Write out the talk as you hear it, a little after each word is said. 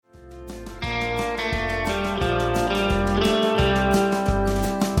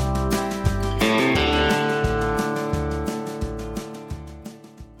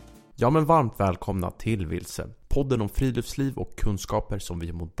Ja, men varmt välkomna till Vilse. Podden om friluftsliv och kunskaper som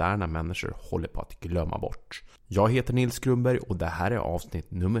vi moderna människor håller på att glömma bort. Jag heter Nils Grunberg och det här är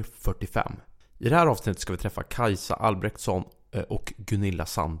avsnitt nummer 45. I det här avsnittet ska vi träffa Kajsa Albrektsson och Gunilla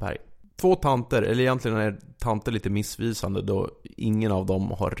Sandberg. Två tanter, eller egentligen är tanter lite missvisande då ingen av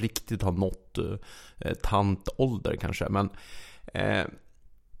dem riktigt har nått tantålder kanske. Men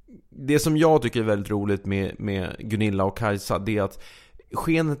det som jag tycker är väldigt roligt med Gunilla och Kajsa, det är att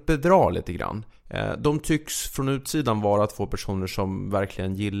skenet bedrar lite grann. De tycks från utsidan vara två personer som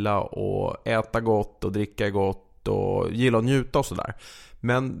verkligen gillar att äta gott och dricka gott och gillar att njuta och sådär.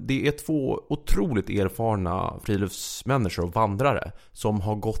 Men det är två otroligt erfarna friluftsmänniskor och vandrare som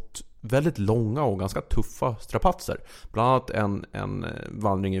har gått väldigt långa och ganska tuffa strapatser. Bland annat en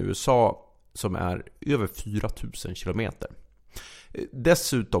vandring i USA som är över 4000 kilometer.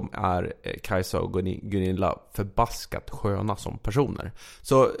 Dessutom är Kajsa och Gunilla förbaskat sköna som personer.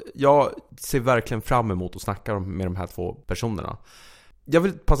 Så jag ser verkligen fram emot att snacka med de här två personerna. Jag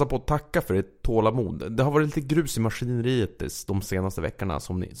vill passa på att tacka för ert tålamod. Det har varit lite grus i maskineriet de senaste veckorna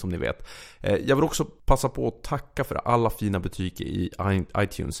som ni vet. Jag vill också passa på att tacka för alla fina betyg i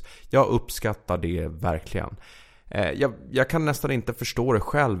iTunes. Jag uppskattar det verkligen. Jag kan nästan inte förstå det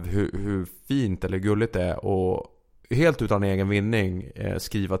själv hur fint eller gulligt det är och helt utan egen vinning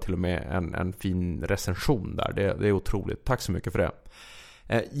skriva till och med en fin recension där. Det är otroligt. Tack så mycket för det.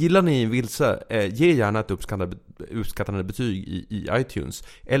 Gillar ni Vilse, ge gärna ett uppskattande betyg i iTunes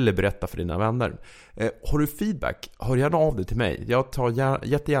eller berätta för dina vänner. Har du feedback, hör gärna av dig till mig. Jag tar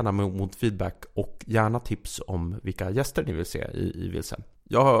jättegärna emot feedback och gärna tips om vilka gäster ni vill se i Vilse.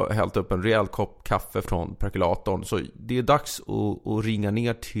 Jag har hällt upp en rejäl kopp kaffe från perkulatorn, så det är dags att ringa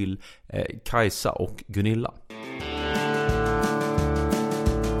ner till Kajsa och Gunilla.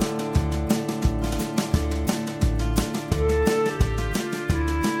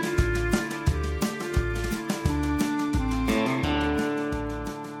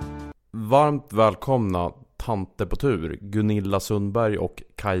 Varmt välkomna tanter på tur, Gunilla Sundberg och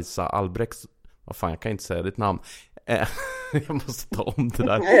Kajsa Albrektsson. Vad fan, jag kan inte säga ditt namn. Jag måste ta om det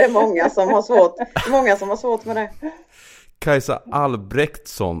där. Det är många som har svårt med det. Kajsa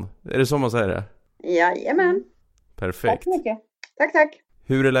Albrektsson, är det så man säger det? Jajamän. Perfekt. Tack mycket. Tack.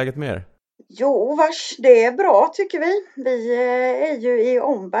 Hur är läget med er? Jo, det är bra tycker vi. Vi är ju i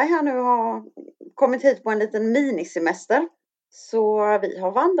Omberg här nu och har kommit hit på en liten minisemester. Så vi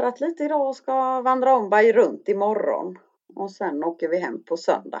har vandrat lite idag och ska vandra Omberg runt imorgon. Och sen åker vi hem på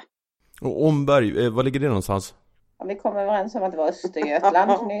söndag. Och Omberg, var ligger det någonstans? Ja, vi kom överens om att det var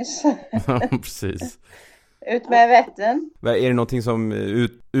Östergötland nyss. Ja, precis. Ut med Vättern. Är det någonting som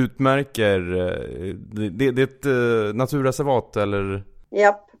utmärker? Det är ett naturreservat eller?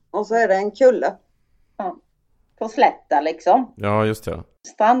 Japp, och så är det en kulle. Ja, på slätta liksom. Ja, just det.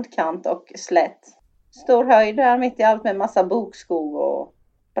 Strandkant och slätt. Stor höjd där mitt i allt med massa bokskog och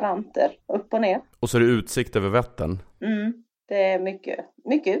branter upp och ner. Och så är det utsikt över Vättern. Det är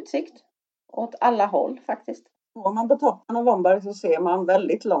mycket utsikt åt alla håll faktiskt. Om man på toppen av Omberg så ser man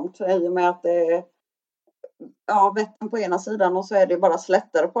väldigt långt i och med att det är Vättern på ena sidan och så är det bara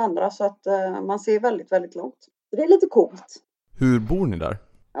slätter på andra, så att man ser väldigt, väldigt långt. Det är lite coolt. Hur bor ni där?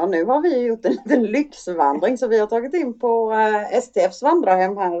 Ja, nu har vi gjort en liten lyxvandring så vi har tagit in på STFs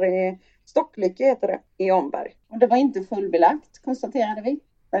vandrarhem här i Stocklycke heter det, i Omberg. Och det var inte fullbelagt, konstaterade vi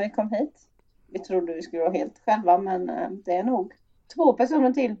när vi kom hit. Vi trodde vi skulle vara helt själva, men det är nog 2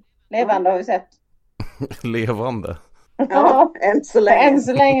 personer till. Levande har vi sett. Levande? Ja, än så länge. Än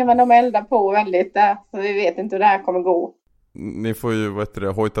så länge, men de eldar på väldigt där. Så vi vet inte hur det här kommer gå. Ni får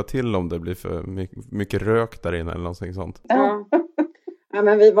ju hojta till om det blir för mycket rök där inne eller någonting sånt. Ja. Ja,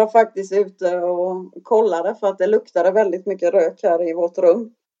 men vi var faktiskt ute och kollade för att det luktade väldigt mycket rök här i vårt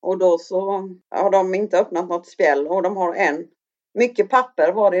rum. Och då så har de inte öppnat något spjäll och de har mycket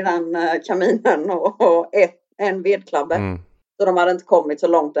papper var i den kaminen och en vedklabbe. Så de hade inte kommit så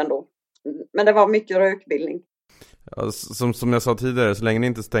långt ändå. Men det var mycket rökbildning. Ja, som jag sa tidigare, så länge ni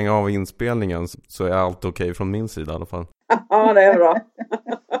inte stänger av inspelningen så är allt okej från min sida i alla fall. Ja, det är bra.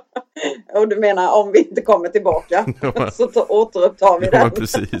 Och du menar om vi inte kommer tillbaka så återupptar vi den. Ja,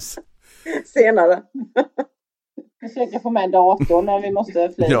 precis. Senare. Försöka få med datorn när vi måste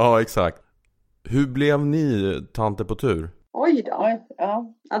flyga. Ja, exakt. Hur blev ni tanter på tur? Oj då. Oj,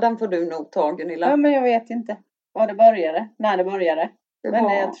 ja. Ja, den får du nog ta, Gunilla. Ja, men jag vet inte när det började. Men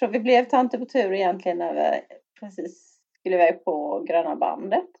jag tror vi blev tanter på tur egentligen när vi precis skulle iväg på Gröna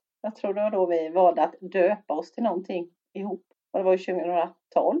bandet. Jag tror det var då vi valde att döpa oss till någonting ihop. Och det var ju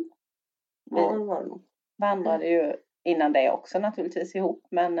 2012. Ja, det var det nog. Vandrade ju innan det också naturligtvis ihop.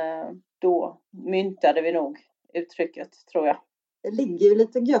 Men då myntade vi nog uttrycket, tror jag. det ligger ju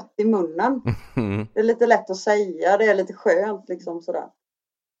lite gött i munnen. Det är lite lätt att säga, det är lite skönt liksom sådär.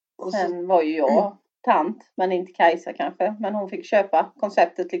 Och Sen var ju jag tant, men inte Kajsa kanske. Men hon fick köpa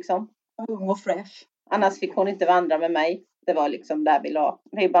konceptet liksom. ung och fräsch. Annars fick hon inte vandra med mig. Det var liksom där vi la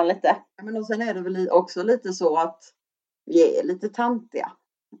ribban lite. Men och sen är det väl också lite så att vi är lite tantiga.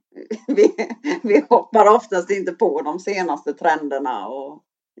 Vi hoppar oftast inte på de senaste trenderna och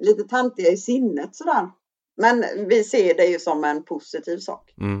lite tantiga i sinnet sådär. Men vi ser det ju som en positiv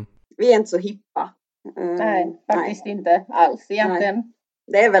sak. Mm. Vi är inte så hippa. Nej, faktiskt inte alls egentligen. Nej.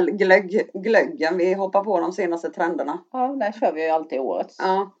 Det är väl glöggen vi hoppar på de senaste trenderna. Ja, där kör vi ju alltid årets.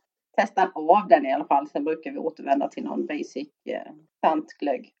 Ja. Testar av den i alla fall. Sen brukar vi återvända till någon basic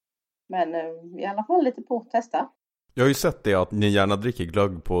tantglögg. Men i alla fall lite på att testa. Jag har ju sett det att ni gärna dricker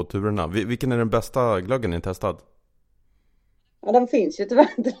glögg på turerna. Vilken är den bästa glöggen ni testat? Ja, den finns ju tyvärr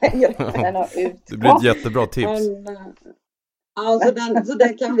inte längre. Den har Det blir ett jättebra tips. Så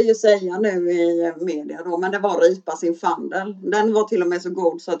det kan vi ju säga nu i media då. Men det var Ripa sin Fandel. Den var till och med så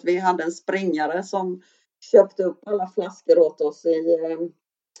god så att vi hade en springare som köpte upp alla flaskor åt oss i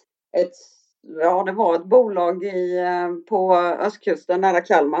det var ett bolag på östkusten nära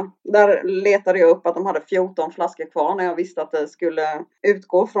Kalmar. Där letade jag upp att de hade 14 flaskor kvar när jag visste att det skulle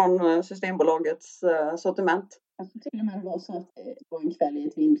utgå från Systembolagets sortiment. Alltså till och med det var så att det var en kväll i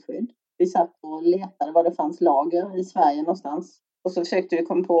ett vindskydd. Vi satt och letade var det fanns lager i Sverige någonstans. Och så försökte vi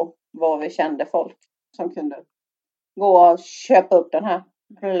komma på var vi kände folk som kunde gå och köpa upp den här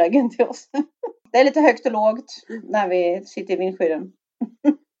glöggen till oss. Det är lite högt och lågt när vi sitter i vindskydden.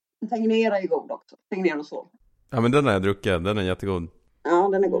 Tegnera är god också. Tegnera och så. Ja, men den har jag druckit. Den är jättegod. Ja,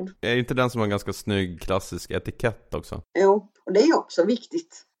 den är god. Är inte den som har en ganska snygg klassisk etikett också? Jo, och det är ju också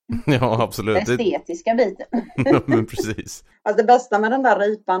viktigt. Ja, absolut. Den estetiska biten. Ja, men precis. Alltså det bästa med den där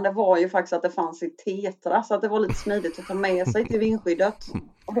ripan, det var ju faktiskt att det fanns i tetra. Så att det var lite smidigt att ta med sig till vindskyddet.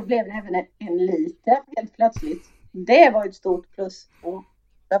 Och då blev det även en liter helt plötsligt. Det var ett stort plus. Ja,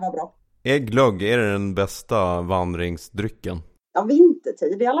 det var bra. Är glögg, är det den bästa vandringsdrycken? Ja,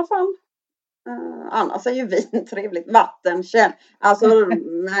 vintertid i alla fall. Annars är ju vin trevligt. Vatten, alltså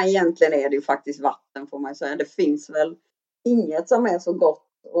nej, egentligen är det ju faktiskt vatten får man säga. Det finns väl inget som är så gott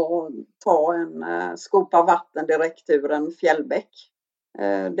att ta en skopa vatten direkt ur en fjällbäck.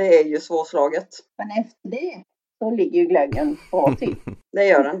 Det är ju svårslaget. Men efter det så ligger ju glöggen bra till. Det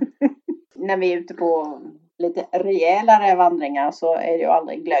gör den. När vi är ute på lite rejälare vandringar så är det ju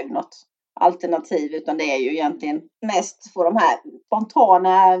aldrig glögg något alternativ, utan det är ju egentligen mest på de här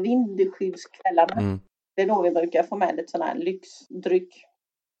spontana vindskyddskvällarna. Mm. Det är då vi brukar få med lite sån här lyxdryck.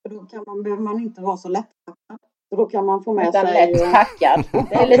 För då behöver man inte vara så lättpackad. Då kan man få med utan sig... lätt packad.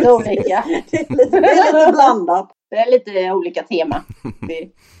 Det är lite olika. det är lite blandat. Det är lite olika tema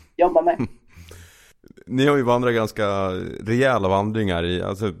vi jobbar med. Ni har ju vandrat ganska rejäla vandringar,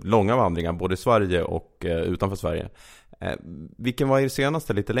 alltså långa vandringar både i Sverige och utanför Sverige. Vilken var er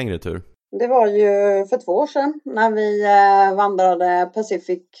senaste lite längre tur? Det var ju för 2 år sedan när vi vandrade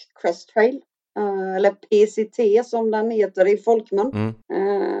Pacific Crest Trail. Eller PCT som den heter i folkmun.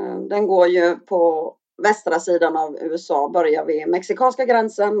 Den går ju på västra sidan av USA. Börjar vid mexikanska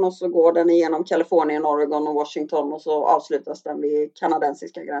gränsen och så går den igenom Kalifornien, Oregon och Washington och så avslutas den vid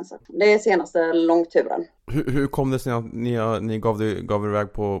kanadensiska gränsen. Det är senaste långturen. Hur kom det sig att ni gav er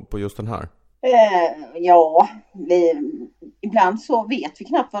iväg på just den här? Ja, ibland så vet vi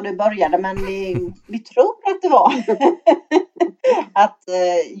knappt var det började, men vi tror att det var att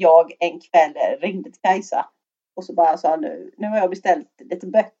jag en kväll ringde till Kajsa och så bara sa nu har jag beställt lite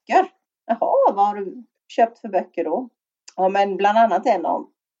böcker. Jaha, vad har du köpt för böcker då? Ja, men bland annat en om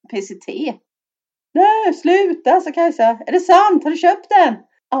PCT. Nej, sluta, sa Kajsa. Är det sant? Har du köpt den?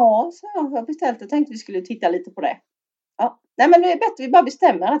 Ja, så jag har beställt och tänkte vi skulle titta lite på det. Ja, nej men det är bättre vi bara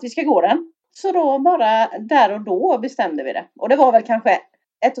bestämmer att vi ska gå den. Så då bara där och då bestämde vi det. Och det var väl kanske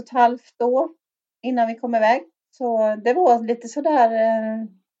 1,5 år innan vi kom iväg. Så det var lite sådär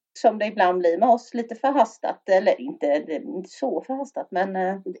som det ibland blir med oss. Lite förhastat. Eller inte så förhastat men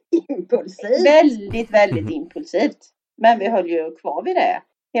impulsivt. Väldigt, väldigt impulsivt. Men vi höll ju kvar vid det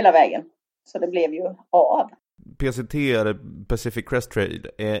hela vägen. Så det blev ju av. PCT, eller Pacific Crest Trail,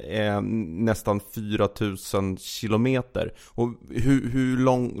 är nästan 4000 kilometer. Och hur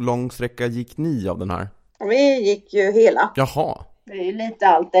lång sträcka gick ni av den här? Vi gick ju hela. Jaha. Det är ju lite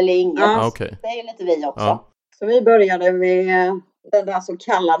allt eller inget. Ja, okay. Det är ju lite vi också. Ja. Så vi började vid den där så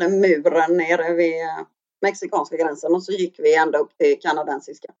kallade muren nere vid mexikanska gränsen och så gick vi ända upp till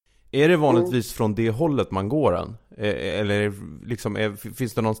kanadensiska. Är det vanligtvis från det hållet man går den? Eller liksom,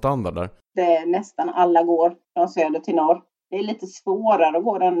 finns det någon standard där? Det är nästan alla går från söder till norr. Det är lite svårare att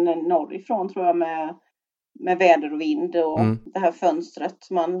gå den norrifrån tror jag med med väder och vind och det här fönstret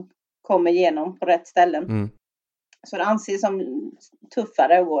man kommer igenom på rätt ställen. Så det anses som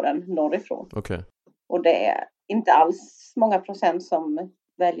tuffare att gå den norrifrån. Okay. Och det är inte alls många procent som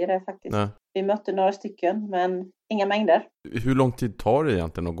väljer det faktiskt. Nej. Vi mötte några stycken, men inga mängder. Hur lång tid tar det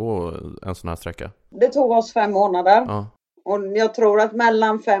egentligen att gå en sån här sträcka? Det tog oss 5 månader. Ja. Och jag tror att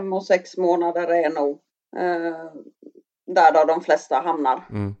mellan 5 och 6 månader är nog där då de flesta hamnar.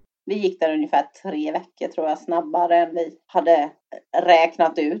 Vi gick där ungefär 3 veckor tror jag, snabbare än vi hade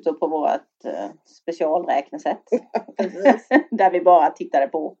räknat ut och på vårt specialräknesätt. Där vi bara tittade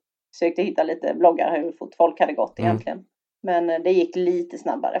på, sökte hitta lite bloggar hur fort folk hade gått egentligen. Men det gick lite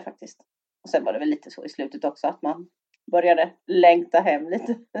snabbare faktiskt. Och sen var det väl lite så i slutet också att man började längta hem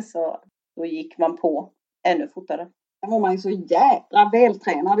lite. Så då gick man på ännu fortare. Då var man ju så jäkla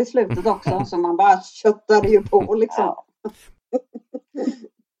vältränad i slutet också. Så man bara köttade ju på liksom. Ja.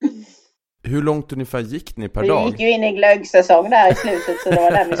 Hur långt ungefär gick ni per vi dag? Vi gick ju in i glöggsäsong där i slutet, så det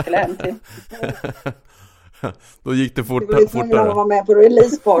var där vi skulle hem till. Då gick det fortare. Jag var med på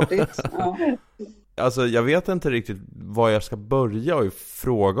releasepartyt. Ja. Alltså jag vet inte riktigt vad jag ska börja och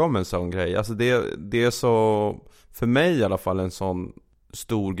fråga om en sån grej. Alltså det är så, för mig i alla fall, en sån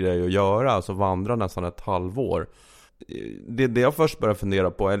stor grej att göra. Alltså vandra nästan ett halvår. Det jag först börjar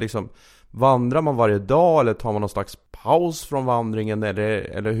fundera på är liksom, vandrar man varje dag eller tar man någon slags paus från vandringen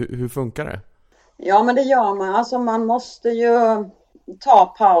eller hur funkar det? Ja, men det gör man. Alltså man måste ju ta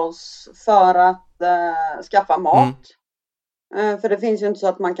paus för att skaffa mat. För det finns ju inte så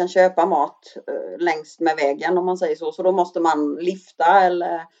att man kan köpa mat längs med vägen om man säger så. Så då måste man lifta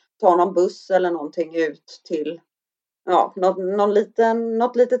eller ta någon buss eller någonting ut till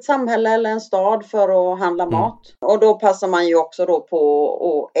något litet samhälle eller en stad för att handla mat. Och då passar man ju också då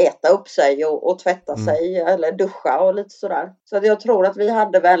på att äta upp sig och tvätta sig eller duscha och lite sådär. Så att jag tror att vi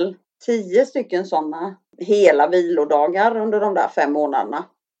hade väl 10 stycken sådana hela vilodagar under de där 5 månaderna.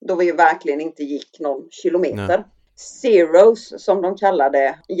 Då vi ju verkligen inte gick någon kilometer. Nej. Zeros som de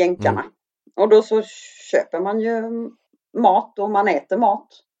kallade jänkarna. Och då så köper man ju mat och man äter mat.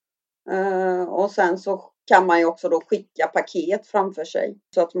 Och sen så kan man ju också då skicka paket framför sig.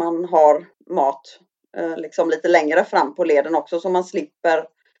 Så att man har mat liksom lite längre fram på leden också. Så man slipper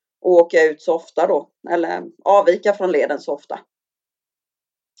åka ut så ofta då. Eller avvika från leden så ofta.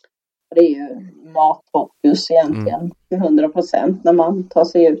 Det är ju matfokus egentligen. Till 100% när man tar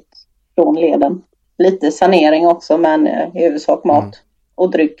sig ut från leden. Lite sanering också, men i huvudsak mat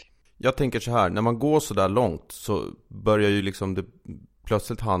och dryck. Jag tänker så här, när man går så där långt så börjar ju liksom det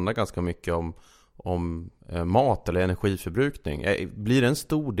plötsligt handla ganska mycket om mat eller energiförbrukning. Blir det en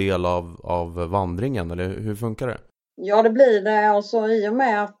stor del av vandringen eller hur funkar det? Ja, det blir det. Och så i och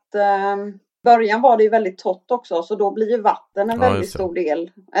med att början var det ju väldigt torrt också, så då blir ju vatten en väldigt stor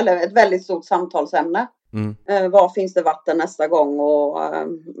del, eller ett väldigt stort samtalsämne. Var finns det vatten nästa gång och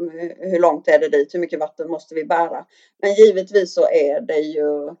hur långt är det dit, hur mycket vatten måste vi bära? Men givetvis så är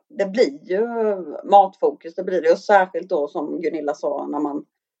det blir ju matfokus, det blir det, och särskilt då som Gunilla sa,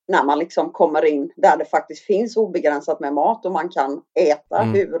 när man liksom kommer in där det faktiskt finns obegränsat med mat och man kan äta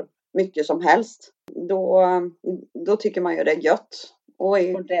hur mycket som helst, då tycker man ju det är gött. Och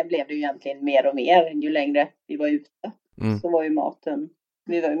det blev det ju egentligen mer och mer ju längre vi var ute. Så var ju maten,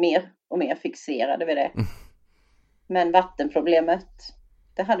 vi var ju mer och mer fixerade vid det. Men vattenproblemet,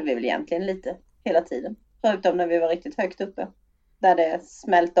 det hade vi väl egentligen lite hela tiden. Förutom när vi var riktigt högt uppe. Där det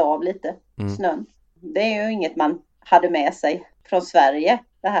smälte av lite, snön. Det är ju inget man hade med sig från Sverige.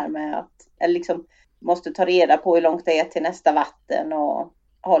 Det här med att liksom måste ta reda på hur långt det är till nästa vatten och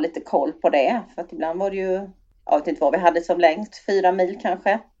ha lite koll på det. För att ibland var det ju, jag vet inte vad vi hade som längst, 4 mil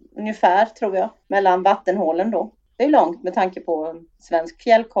kanske. Ungefär tror jag, mellan vattenhålen då. Det är långt med tanke på svensk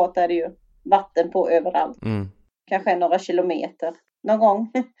fjällkarta, är det ju vatten på överallt. Kanske några kilometer någon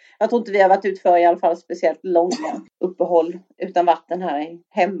gång. Jag tror inte vi har varit ut för i alla fall speciellt långa uppehåll utan vatten här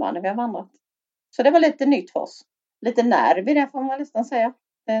hemma när vi har vandrat. Så det var lite nytt för oss. Lite nerv i det får man nästan säga.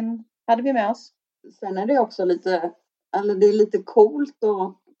 Den hade vi med oss. Sen är det också lite coolt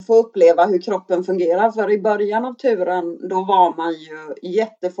att få uppleva hur kroppen fungerar. För i början av turen då var man ju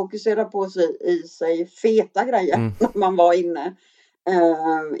jättefokuserad på i sig feta grejer när man var inne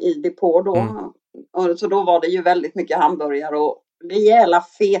i depå då. Och så då var det ju väldigt mycket hamburgare och rejäla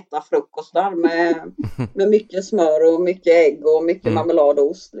feta frukostar med mycket smör och mycket ägg och mycket marmelad och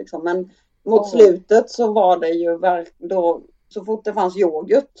ost liksom. Men mot slutet så var det ju då, så fort det fanns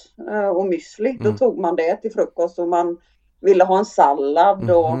yoghurt och müsli, då tog man det till frukost, och man ville ha en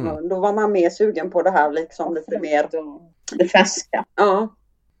sallad och då var man mer sugen på det här liksom lite mer det färska. Ja.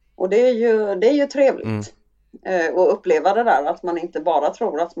 Och det är ju trevligt. och uppleva det där att man inte bara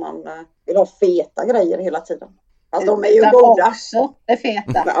tror att man vill ha feta grejer hela tiden. Alltså de är ju goda. Också det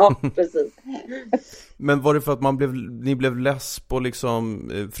feta. Ja, precis. Men var det för att ni blev less på liksom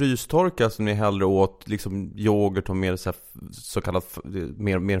frystorka som ni hellre åt liksom yoghurt och mer så kallad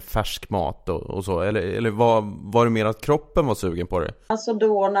mer färsk mat och så? Eller var det mer att kroppen var sugen på det? Alltså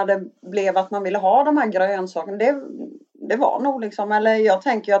då när det blev att man ville ha de här grönsakerna, det var nog liksom, eller jag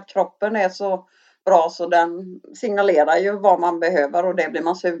tänker ju att kroppen är så bra så den signalerar ju vad man behöver och det blir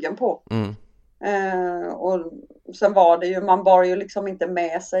man sugen på. Och sen var det ju, man bar ju liksom inte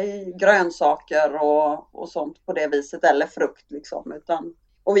med sig grönsaker och sånt på det viset, eller frukt liksom,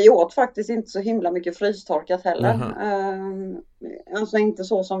 och vi åt faktiskt inte så himla mycket frystorkat heller. Alltså inte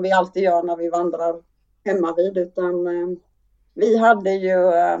så som vi alltid gör när vi vandrar hemma vid, utan vi hade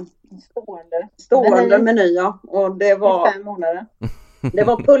ju stående meny, ja. Och det var 5 månader. Det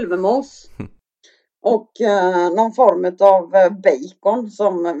var pulvermos och någon form av bacon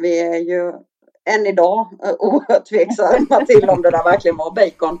som vi är ju än idag oerhört tveksamma till om det där verkligen var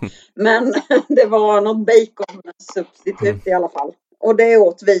bacon. Men det var något bacon-substitut i alla fall. Och det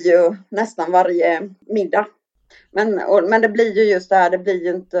åt vi ju nästan varje middag. Men det blir ju just det här, det blir ju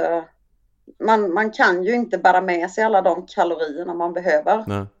inte... Man kan ju inte bära med sig alla de kalorierna man behöver.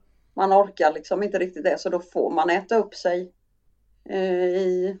 Nej. Man orkar liksom inte riktigt det, så då får man äta upp sig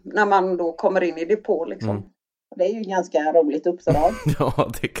när man då kommer in i depå liksom. Det är ju ganska roligt uppdrag. Ja,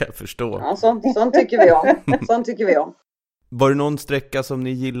 det kan jag förstå. Ja, sånt tycker vi om. Sånt tycker vi om. Var det någon sträcka som ni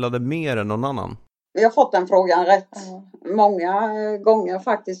gillade mer än någon annan? Vi har fått den frågan rätt många gånger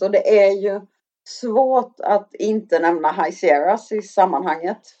faktiskt. Och det är ju svårt att inte nämna High Sierras i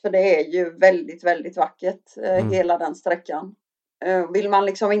sammanhanget. För det är ju väldigt, väldigt vackert hela den sträckan. Vill man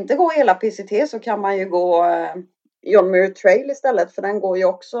liksom inte gå hela PCT så kan man ju gå John Muir Trail istället. För den går ju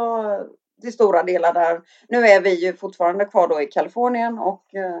också till stora delar där. Nu är vi ju fortfarande kvar då i Kalifornien och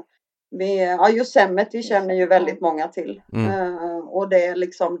Yosemite känner ju väldigt många till. Och det är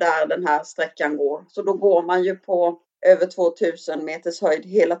liksom där den här sträckan går. Så då går man ju på över 2000 meters höjd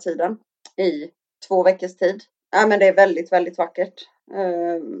hela tiden i 2 veckors tid. Ja, men det är väldigt, väldigt vackert.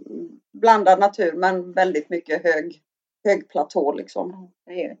 Blandad natur men väldigt mycket hög platå liksom.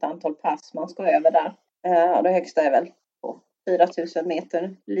 Det är ju ett antal pass man ska över där. Det högsta är väl på 4000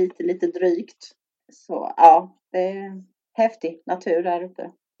 meter, lite drygt. Så ja, det är häftig natur där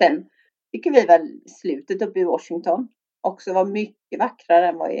uppe. Sen tycker vi väl slutet uppe i Washington också var mycket vackrare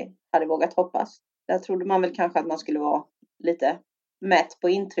än vad vi hade vågat hoppas. Där trodde man väl kanske att man skulle vara lite mätt på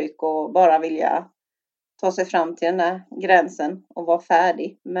intryck och bara vilja ta sig fram till den här gränsen och vara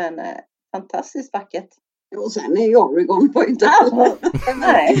färdig. Men fantastiskt vackert. Och sen är ju Oregon på inte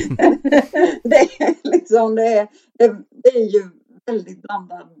Nej. Det är liksom det är ju väldigt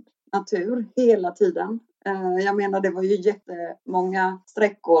blandad natur hela tiden. Jag menar det var ju jättemånga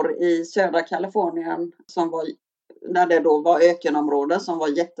sträckor i södra Kalifornien där det då var ökenområden som var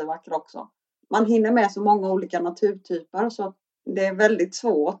jättevackra också. Man hinner med så många olika naturtyper så att det är väldigt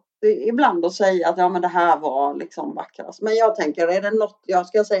svårt ibland att säga att ja, men det här var liksom vackrast. Men jag tänker, är det något, jag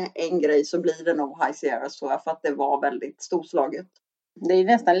ska säga en grej så blir det nog High Sierras för att det var väldigt storslaget. Det är ju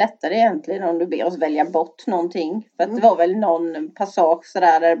nästan lättare egentligen om du ber oss välja bort någonting. För att det var väl någon passage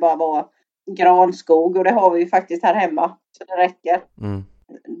sådär där det bara var granskog och det har vi ju faktiskt här hemma. Så det räcker.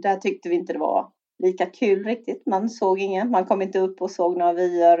 Där tyckte vi inte det var lika kul riktigt. Man såg ingen. Man kom inte upp och såg några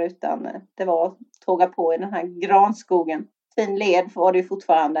vyer utan det var tåga på i den här granskogen. Fin led var det ju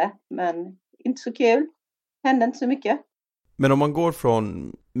fortfarande. Men inte så kul. Hände inte så mycket. Men om man går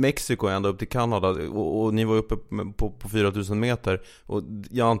från Mexiko ända upp till Kanada och ni var uppe på 4000 meter och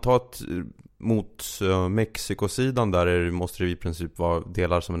jag antar att mot Mexikosidan där måste det i princip vara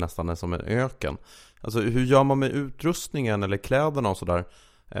delar som är nästan som en öken. Alltså hur gör man med utrustningen eller kläderna och sådär?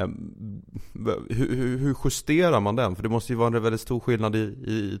 Hur justerar man den? För det måste ju vara en väldigt stor skillnad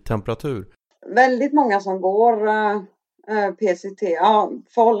i temperatur. Väldigt många som går PCT, ja,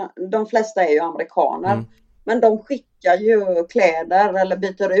 de flesta är ju amerikaner. Men de skickar ju kläder eller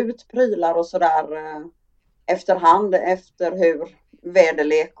byter ut prylar och sådär efterhand efter hur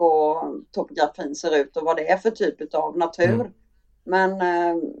väderlek och topografin ser ut och vad det är för typ av natur. Men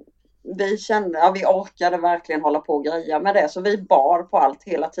vi kände, vi orkade verkligen hålla på och greja med det så vi bar på allt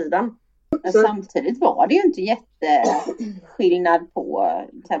hela tiden. Men samtidigt var det ju inte jätteskillnad på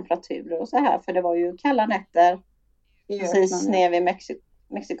temperaturer och så här för det var ju kalla nätter precis ner vid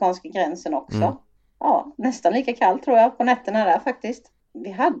mexikanska gränsen också. Ja, nästan lika kallt tror jag på nätterna där faktiskt.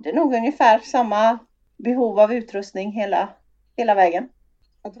 Vi hade nog ungefär samma behov av utrustning hela vägen.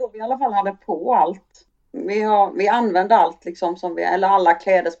 Jag tror vi i alla fall hade på allt. Vi använde allt liksom eller alla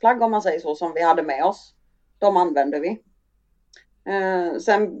klädesplagg om man säger så som vi hade med oss. De använde vi.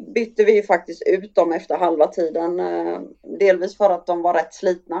 Sen bytte vi faktiskt ut dem efter halva tiden. Delvis för att de var rätt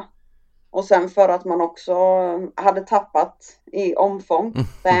slitna. Och sen för att man också hade tappat i omfång.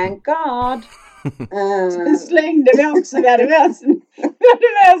 Thank God! Sen slängde vi också. Vi hade med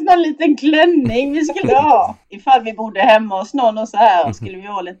oss någon liten klänning vi skulle ha. Ifall vi bodde hemma hos någon och så här skulle vi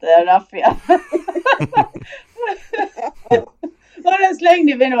ha lite raffiga. Och den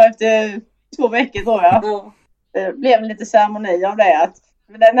slängde vi nog efter 2 veckor tror jag. Ja. Det blev lite ceremoni av det. Att,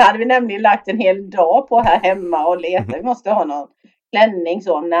 den hade vi nämligen lagt en hel dag på här hemma och letat. Vi måste ha någon klänning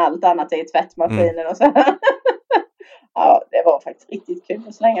så när allt annat är i tvättmaskinen och så här. Ja, det var faktiskt riktigt kul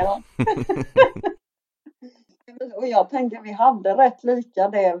att slänga dem. Och jag tänker vi hade rätt lika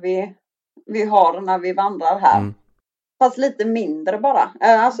det vi har när vi vandrar här. Fast lite mindre bara.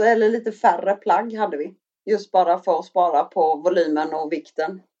 Alltså, eller lite färre plagg hade vi. Just bara för att spara på volymen och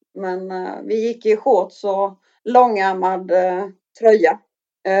vikten. Men vi gick i shorts och långärmad tröja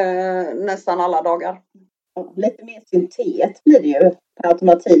nästan alla dagar. Lite mer syntet blir det ju per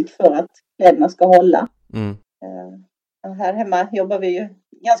automatik för att kläderna ska hålla. Här hemma jobbar vi ju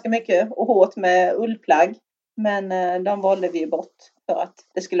ganska mycket och hårt med ullplagg. Men de valde vi ju bort för att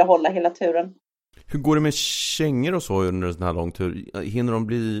det skulle hålla hela turen. Hur går det med kängor och så under en sån här lång tur? Hinner de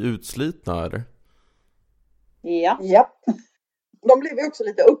bli utslitna eller? Ja. De blev ju också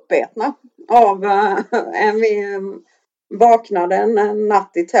lite uppätna av vi vaknade en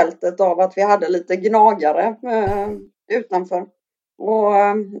natt i tältet av att vi hade lite gnagare utanför. Och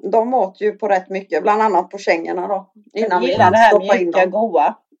de åt ju på rätt mycket, bland annat på kängorna då. Innan vi stoppade in dem.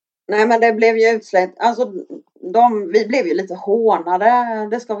 Goa. Nej, men det blev ju utslätt. Alltså, vi blev ju lite hånade,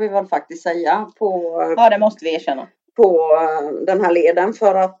 det ska vi väl faktiskt säga. Ja, det måste vi erkänna. På den här leden,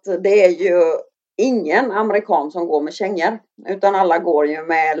 för att det är ju ingen amerikan som går med kängor. Utan alla går ju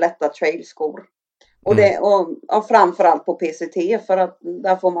med lätta trailskor. Och framförallt på PCT, för att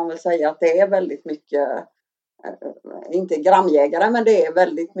där får man väl säga att det är väldigt mycket, inte gramjägare, men det är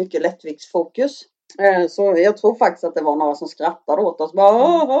väldigt mycket lättviktsfokus. Så jag tror faktiskt att det var några som skrattade åt oss.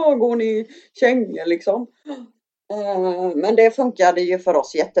 Bara, går ni i kängor liksom? Men det funkade ju för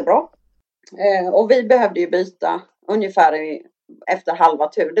oss jättebra. Och vi behövde ju byta ungefär efter halva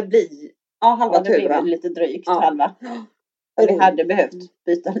tur. Det blir halva tur. Det blev lite drygt halva. Vi hade behövt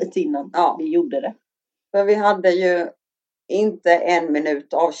byta lite innan vi gjorde det. För vi hade ju inte 1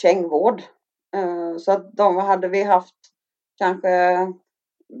 minut av kängvård. Så att de hade vi haft kanske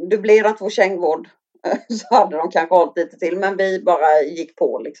dubblerat vår kängvård. Så hade de kanske hållit lite till. Men vi bara gick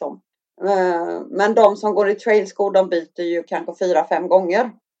på liksom. Men de som går i trailskor, de byter ju kanske 4-5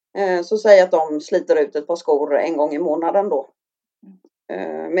 gånger. Så säg att de sliter ut ett par skor 1 gång i månaden då.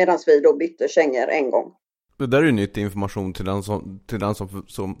 Medan vi då bytte kängor 1 gång. Det där är ju nyttig information till den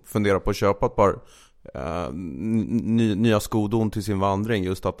som funderar på att köpa ett par nya skodon till sin vandring.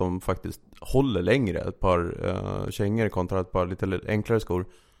 Just att de faktiskt håller längre, ett par kängor kontra ett par lite enklare skor.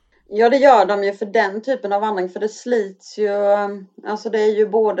 Ja, det gör de ju för den typen av vandring. För det slits ju, alltså det är ju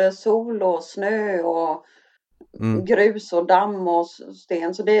både sol och snö och grus och damm och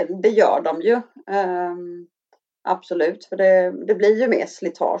sten. Så det gör de ju. Absolut, för det blir ju mer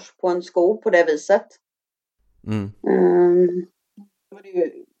slitage på en sko på det viset.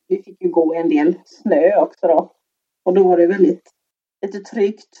 Vi fick ju gå en del snö också då. Och då var det väldigt lite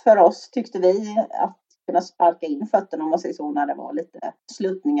tryggt för oss, tyckte vi, att kunna sparka in fötterna om man säger så, när det var lite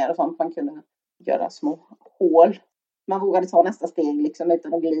sluttningar och sånt. Man kunde göra små hål. Man vågade ta nästa steg liksom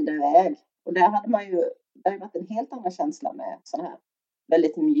utan att glida iväg. Och där hade man ju, det har varit en helt annan känsla med sådana här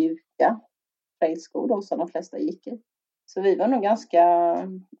väldigt mjuka trailskor då som de flesta gick i. Så vi var nog ganska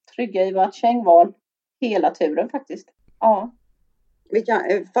trygga i vårt kängval hela turen faktiskt. Ja.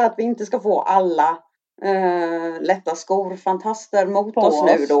 För att vi inte ska få alla lätta skor fantaster mot oss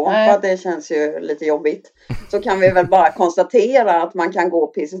nu då. Nej. För att det känns ju lite jobbigt. Så kan vi väl bara konstatera att man kan gå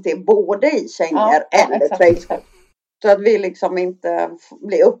PCT både i kängor eller trailskor. Så att vi liksom inte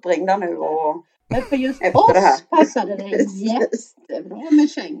blir uppringda nu och men för just efter oss det här. passade det jättebra med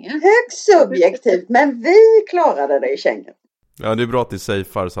kängor. Högst subjektivt, men vi klarade det i kängor. Ja, det är bra att det är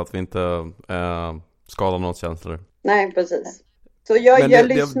safear så att vi inte skadar någons känslor. Nej, precis. Så jag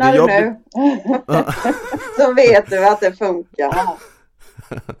lyssnar nu. Så vet du att det funkar.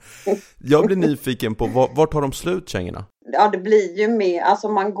 Jag blir nyfiken på, var tar de slut kängorna? Ja, det blir ju mer, alltså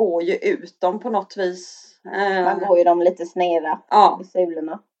man går ju ut dem på något vis. Man går ju dem lite sneda i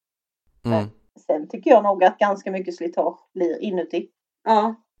sulorna. Sen tycker jag nog att ganska mycket slitage blir inuti.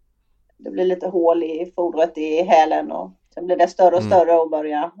 Ja. Det blir lite hål i fodret i hälen och sen blir det större och större och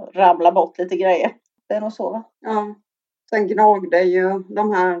börjar ramla bort lite grejer. Det är nog så, va? Ja. Sen gnagde ju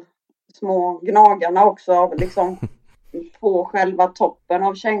de här små gnagarna också liksom på själva toppen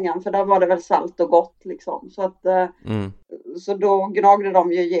av kängan, för där var det väl salt och gott liksom. Så att så då gnagde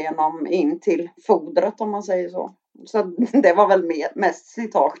de ju igenom in till fodret, om man säger så. Så det var väl mest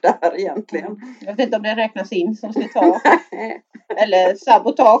slitage där egentligen. Jag vet inte om det räknas in som slitage. Eller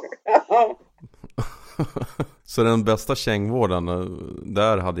sabotage. Så den bästa kängvården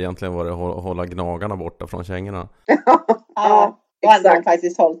där hade egentligen varit att hålla gnagarna borta från kängorna. Ja, då hade de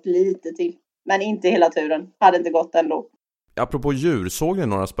faktiskt hållit lite till. Men inte hela turen. Hade inte gått ändå. Apropå djur, såg ni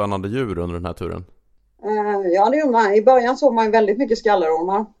några spännande djur under den här turen? Ja, det gjorde man. I början såg man väldigt mycket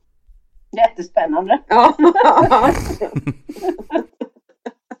skallerormar. Jättespännande. Ja.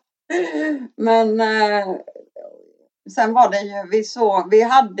 Men sen var det ju, vi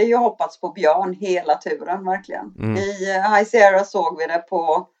hade ju hoppats på björn hela turen verkligen. I High Sierra såg vi det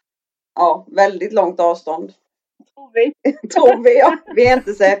på väldigt långt avstånd. Tror vi, ja. Vi är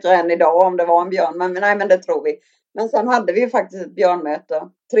inte säkra än idag om det var en björn, men det tror vi. Men sen hade vi faktiskt ett björnmöte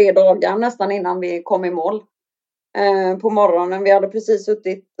 3 dagar nästan innan vi kom i mål. På morgonen, vi hade precis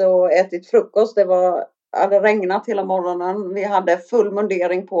suttit och ätit frukost. Det hade regnat hela morgonen. Vi hade full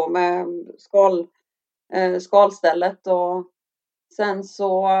mundering på med skalstället, och sen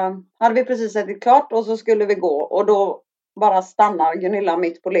så hade vi precis ätit klart och så skulle vi gå, och då bara stannar Gunilla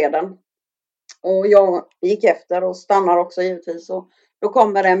mitt på leden. Och jag gick efter och stannar också givetvis, och då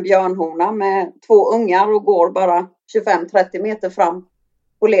kommer en björnhona med 2 ungar och går bara 25-30 meter fram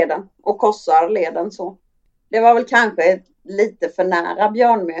på leden och korsar leden så. Det var väl kanske ett lite för nära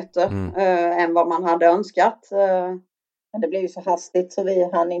björnmöte än vad man hade önskat. Men det blev ju så hastigt så vi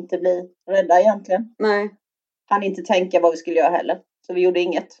hann inte bli rädda egentligen. Nej. Han inte tänka vad vi skulle göra heller. Så vi gjorde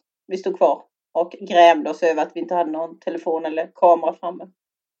inget. Vi stod kvar och grämde oss över att vi inte hade någon telefon eller kamera framme.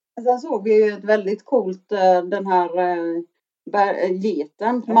 Sen såg vi ju ett väldigt coolt, den här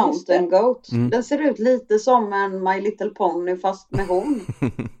geten, Mountain Goat. Den ser ut lite som en My Little Pony fast med horn.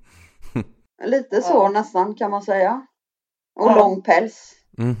 Lite så nästan kan man säga. Och lång päls.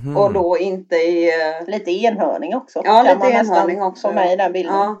 Och då inte i... Lite enhörning också. Ja, lite enhörning också. På mig i den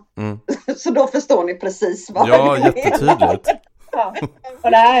bilden. Ja. Så då förstår ni precis vad Ja, jättetydligt. Ja,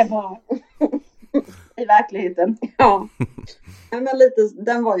 och det här är bra. I verkligheten. Ja. Men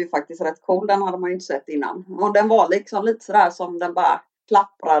den var ju faktiskt rätt cool. Den hade man ju inte sett innan. Och den var liksom lite sådär som den bara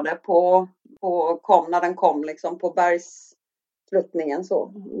klapprade när den kom liksom på bergssluttningen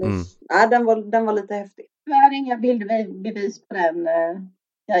så. Nej, den var lite häftig. Jag hade inga bevis på den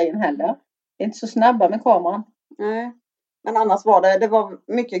grejen heller. Det är inte så snabba med kameran. Nej. Men annars var det var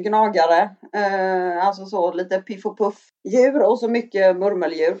mycket gnagare. Alltså så lite piff och puff djur och så mycket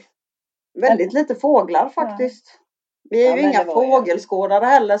murmeldjur. Väldigt lite fåglar faktiskt. Vi är ju inga fågelskådare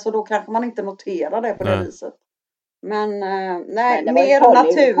heller, så då kanske man inte noterar det på det viset. Men nej, mer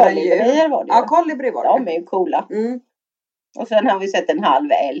naturen djur. Ja, kolibri var det. De är ju coola. Och sen har vi sett en halv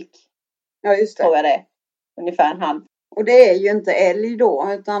älg. Ja, just det. Tror jag det. Ungefär en halv. Och det är ju inte älg då,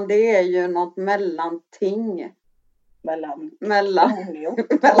 utan det är ju något mellanting. Mellan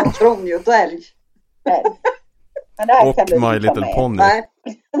kronhjort och älg. Och My Little Pony. Nej.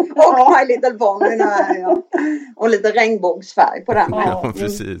 Och My Little Pony. Ja. Och lite regnbågsfärg på den. Ja,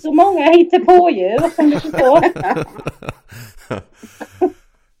 precis. Så många hittar på djur som du förstår.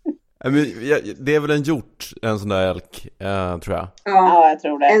 Det är väl en hjort, en sån där elk, tror jag. Ja, jag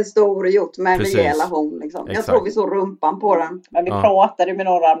tror det. En stor hjort med rejäla horn liksom. Jag tror vi såg rumpan på den. Men vi pratade med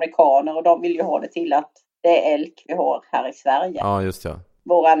några amerikaner och de vill ju ha det till att det är elk vi har här i Sverige. Ja, just det.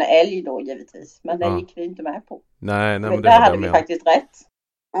 Våran älg då givetvis. Men det gick vi inte med på. Nej, men där hade vi faktiskt rätt.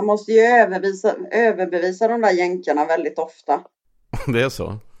 Man måste ju överbevisa de där jänkarna väldigt ofta. Det är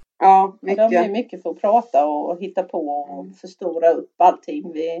så? Ja, mycket. De är mycket för att prata och hitta på och förstora upp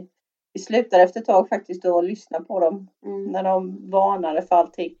allting. Vi slutade efter ett tag faktiskt att lyssna på dem när de varnade för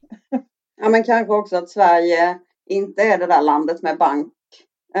allting. Ja, men kanske också att Sverige inte är det där landet med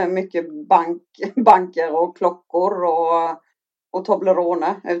mycket banker och klockor och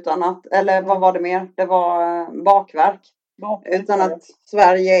Toblerone, utan att, eller vad var det mer? Det var bakverk. Utan att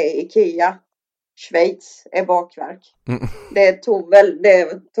Sverige är Ikea, Schweiz är bakverk.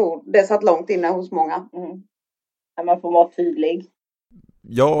 Det satt långt inne hos många. Ja, man får vara tydlig.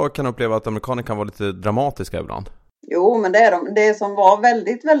 Jag kan uppleva att amerikaner kan vara lite dramatiska ibland. Jo, men det är de. Det som var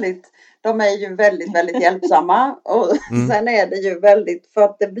väldigt, väldigt... De är ju väldigt, väldigt hjälpsamma. Och sen är det ju väldigt... För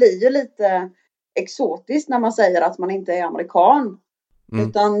att det blir ju lite exotiskt när man säger att man inte är amerikan.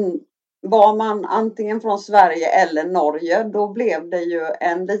 Utan var man antingen från Sverige eller Norge, då blev det ju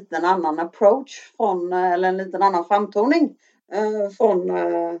en liten annan approach eller en liten annan framtoning från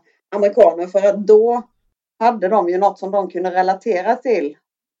amerikaner. För att då hade de ju något som de kunde relatera till.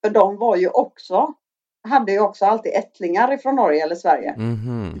 För de var ju också, hade ju också alltid ättlingar ifrån Norge eller Sverige.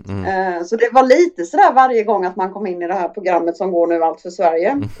 Så det var lite sådär varje gång att man kom in i det här programmet som går nu Allt för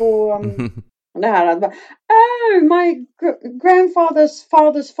Sverige. På det här att oh, my grandfather's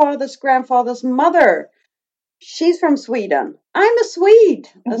grandfather's mother. She's from Sweden. I'm a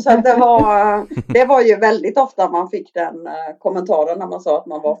Swede. Så att det var ju väldigt ofta man fick den kommentaren när man sa att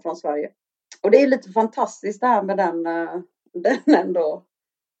man var från Sverige. Och det är lite fantastiskt det här med den ändå.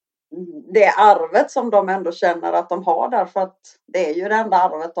 Det arvet som de ändå känner att de har där. För att det är ju det enda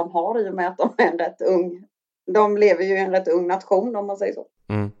arvet de har i och med att de är en rätt ung. De lever ju i en rätt ung nation om man säger så.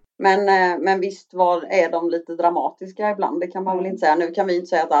 Men visst är de lite dramatiska ibland. Det kan man väl inte säga. Nu kan vi inte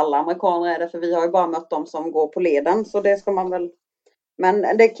säga att alla amerikaner är det. För vi har ju bara mött dem som går på leden. Så det ska man väl. Men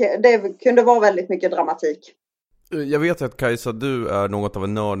det kunde vara väldigt mycket dramatik. Jag vet att Kajsa, du är något av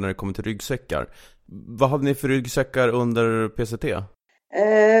en nörd när det kommer till ryggsäckar. Vad hade ni för ryggsäckar under PCT?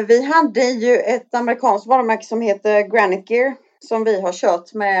 Vi hade ju ett amerikanskt varumärke som heter Granite Gear. Som vi har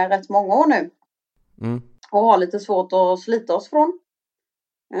kört med rätt många år nu. Och har lite svårt att slita oss från.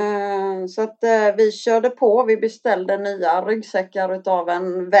 Så att vi körde på. Vi beställde nya ryggsäckar utav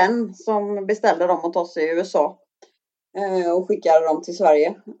en vän som beställde dem åt oss i USA. Och skickade dem till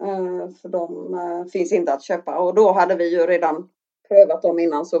Sverige. För de finns inte att köpa. Och då hade vi ju redan prövat dem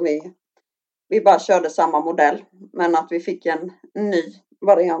innan. Så vi bara körde samma modell. Men att vi fick en ny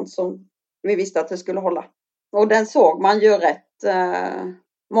variant som vi visste att det skulle hålla. Och den såg man ju rätt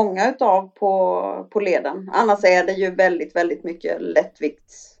många utav på leden. Annars är det ju väldigt, väldigt mycket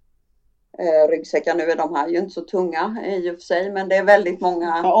lättvikts ryggsäckar. Nu är de här ju inte så tunga i och för sig. Men det är väldigt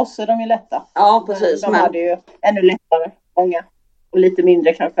många. För oss är de ju lätta. Ja, precis. De hade ju ännu lättare. Många. Och lite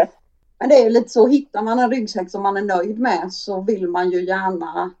mindre kanske. Men det är ju lite så. Hittar man en ryggsäck som man är nöjd med. Så vill man ju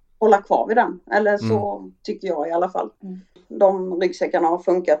gärna hålla kvar vid den. Eller så tycker jag i alla fall. De ryggsäckarna har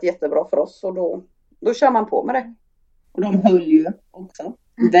funkat jättebra för oss. Och då kör man på med det. Och de höll ju också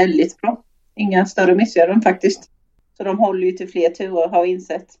väldigt bra. Inga större missgöranden faktiskt. Så de håller ju till fler turer har vi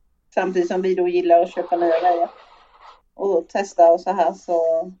insett. Samtidigt som vi då gillar att köpa nya grejer. Och testa och så här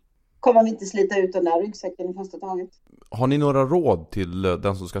så kommer vi inte slita ut den där ryggsäcken i första taget. Har ni några råd till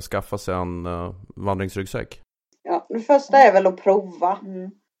den som ska skaffa sig en vandringsryggsäck? Ja, det första är väl att prova.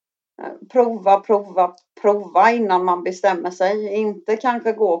 Prova innan man bestämmer sig. Inte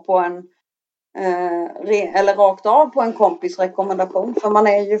kanske gå på eller rakt av på en kompis rekommendation. För man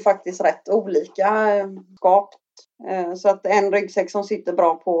är ju faktiskt rätt olika skapt. Så att en ryggsäck som sitter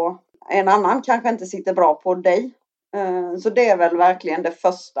bra på en annan kanske inte sitter bra på dig. Så det är väl verkligen det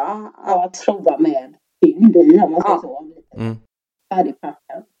första. Att prova med tyngd i om man säger så.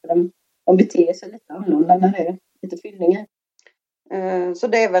 Färdigpackad. De beter sig lite annorlunda när det är lite fyllningar. Så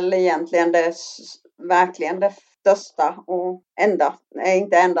det är väl egentligen verkligen det största och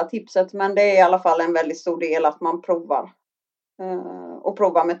inte enda tipset. Men det är i alla fall en väldigt stor del att man provar. Och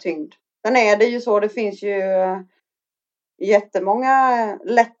provar med tyngd. Sen är det ju så, det finns ju jättemånga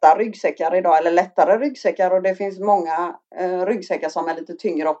lätta ryggsäckar idag. Eller lättare ryggsäckar. Och det finns många ryggsäckar som är lite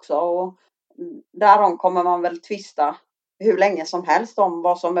tyngre också. Och därom kommer man väl tvista hur länge som helst om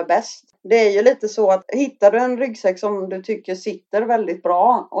vad som är bäst. Det är ju lite så att hittar du en ryggsäck som du tycker sitter väldigt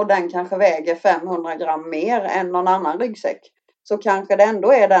bra och den kanske väger 500 gram mer än någon annan ryggsäck, så kanske det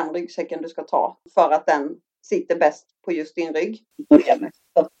ändå är den ryggsäcken du ska ta för att den sitter bäst på just din rygg. Börja med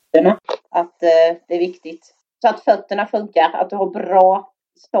fötterna. Att det är viktigt. Så att fötterna funkar. Att du har bra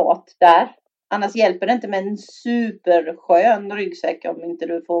start där. Annars hjälper det inte med en superskön ryggsäck om inte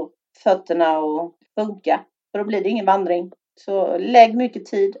du får fötterna att funka. För då blir det ingen vandring. Så lägg mycket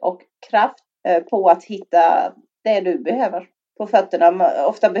tid och kraft på att hitta det du behöver på fötterna.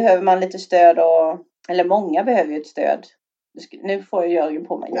 Ofta behöver man lite stöd eller många behöver ju ett stöd. Nu får jag Jörgen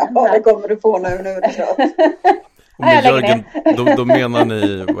på mig. Ja, det kommer du få nu är det klart. Och med Jörgen, då menar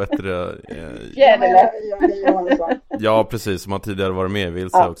ni, vad heter det? Ja, precis, som har tidigare varit med i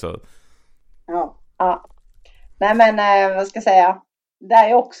Vilse också. Ja. Nej men, vad ska jag säga? Det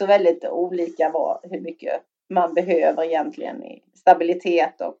är också väldigt olika hur mycket man behöver egentligen i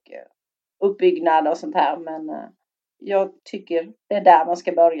stabilitet och uppbyggnad och sånt här. Men jag tycker det är där man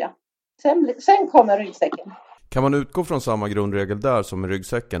ska börja. Sen kommer ryggsäcken. Kan man utgå från samma grundregel där som i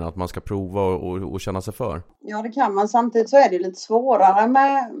ryggsäcken? Att man ska prova och känna sig för? Ja, det kan man. Samtidigt så är det lite svårare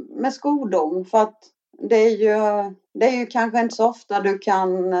med skodon. För att det är ju kanske inte så ofta du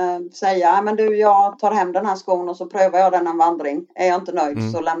kan säga men du, jag tar hem den här skon och så prövar jag den en vandring. Är jag inte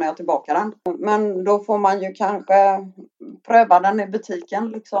nöjd så lämnar jag tillbaka den. Men då får man ju kanske pröva den i butiken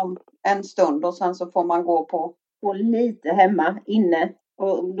liksom en stund och sen så får man gå på lite hemma inne.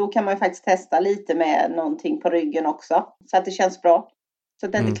 Och då kan man ju faktiskt testa lite med någonting på ryggen också. Så att det känns bra. Så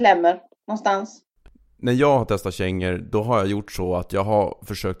att det inte klämmer någonstans. När jag har testat kängor, då har jag gjort så att jag har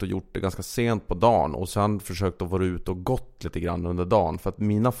försökt att gjort det ganska sent på dagen och sen försökt att vara ute och gått lite grann under dagen, för att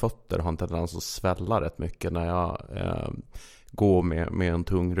mina fötter har en tendens att svälla rätt mycket när jag går med en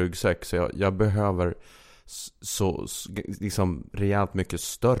tung ryggsäck, så jag behöver så liksom rejält mycket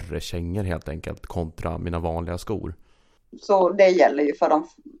större kängor helt enkelt kontra mina vanliga skor. Så det gäller ju för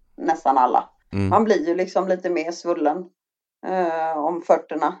nästan alla. Man blir ju liksom lite mer svullen om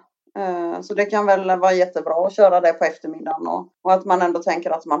fötterna. Så det kan väl vara jättebra att köra det på eftermiddagen och att man ändå tänker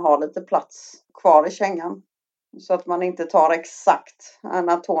att man har lite plats kvar i kängan. Så att man inte tar exakt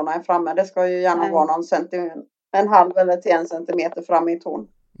när tårna är framme. Det ska ju gärna vara en halv eller till 1 centimeter fram i tån.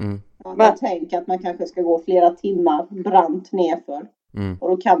 Man tänker att man kanske ska gå flera timmar brant nerför. Och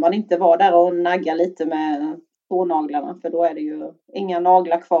då kan man inte vara där och nagga lite med tånaglarna, för då är det ju inga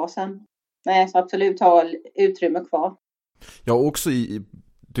naglar kvar sen. Nej, så absolut ha utrymme kvar. Ja, också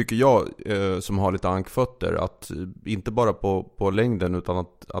tycker jag som har lite ankfötter, att inte bara på längden utan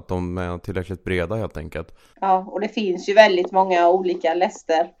att de är tillräckligt breda helt enkelt. Ja, och det finns ju väldigt många olika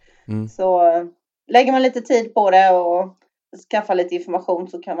läster. Så lägger man lite tid på det och skaffar lite information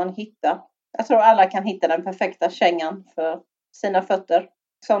så kan man hitta. Jag tror alla kan hitta den perfekta kängan för sina fötter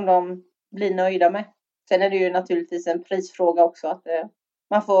som de blir nöjda med. Sen är det ju naturligtvis en prisfråga också, att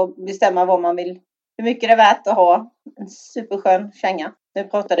man får bestämma vad man vill. Hur mycket det är värt att ha en superskön känga. Nu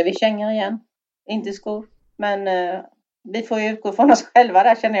pratade vi kängor igen, inte skor. Men vi får ju utgå från oss själva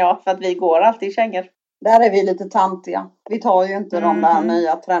där, känner jag, för att vi går alltid i kängor. Där är vi lite tantiga. Vi tar ju inte de där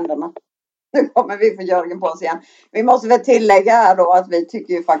nya trenderna. Nu kommer vi få Jörgen på oss igen. Vi måste väl tillägga här då att vi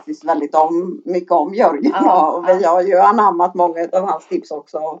tycker ju faktiskt väldigt mycket om Jörgen. Ja, och vi har ju anammat många av hans tips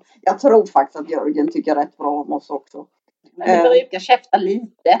också. Jag tror faktiskt att Jörgen tycker rätt bra om oss också. Men vi brukar käfta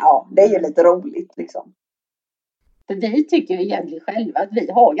lite. Ja, det är ju lite roligt liksom. För vi tycker ju egentligen själva att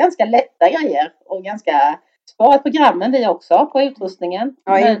vi har ganska lätta grejer och ganska sparat programmen vi också på utrustningen.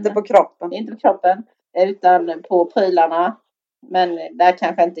 Ja, men inte på kroppen. Inte på kroppen, utan på prylarna. Men där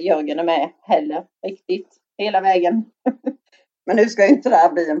kanske inte Jörgen är med heller riktigt hela vägen. Men nu ska ju inte det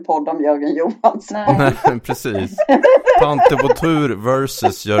här bli en podd om Jörgen Johansson. Nej, precis. Tante på tur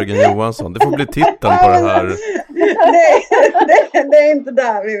versus Jörgen Johansson. Det får bli titeln på det här. Det är inte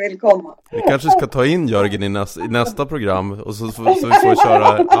där vi vill komma. Vi kanske ska ta in Jörgen i nästa program och så vi får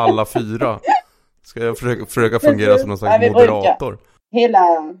köra alla 4. Ska jag försöka fungera som någon slags moderator?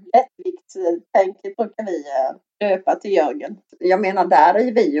 Hela lättviktstänket brukar vi döpa till Jörgen. Jag menar, där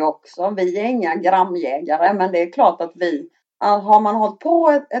är vi ju också. Vi är inga gramjägare, men det är klart att har man hållit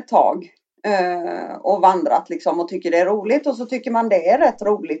på ett tag och vandrat liksom och tycker det är roligt, och så tycker man det är rätt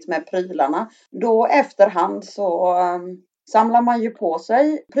roligt med prylarna, då efterhand så samlar man ju på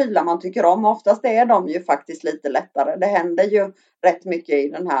sig prylar man tycker om. Oftast är de ju faktiskt lite lättare. Det händer ju rätt mycket i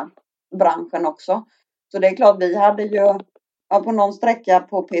den här branschen också. Så det är klart, vi hade ju på någon sträcka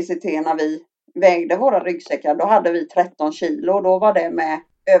på PCT när vi vägde våra ryggsäckar, då hade vi 13 kilo. Då var det med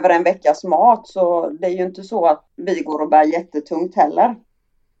över en veckas mat, så det är ju inte så att vi går och bär jättetungt heller.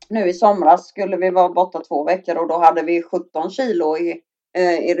 Nu i somras skulle vi vara borta 2 veckor och då hade vi 17 kilo i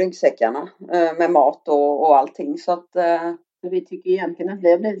ryggsäckarna med mat och allting. Så att vi tycker egentligen att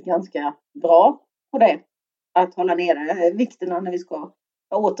vi har blivit ganska bra på det. Att hålla nere vikterna när vi ska.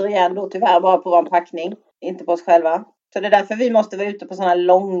 Återigen då tyvärr bara på vår packning, inte på oss själva. Så det är därför vi måste vara ute på sådana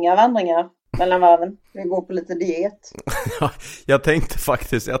långa vandringar mellan varven. Vi går på lite diet. Jag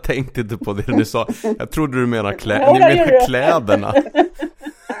tänkte inte på det du sa. Jag trodde du menar kläderna.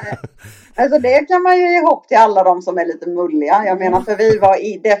 Alltså det kan man ju ge hopp till alla de som är lite mulliga. Jag menar, för vi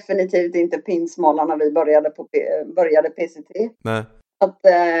var definitivt inte pinsmåla när vi började PCT. Nej. Att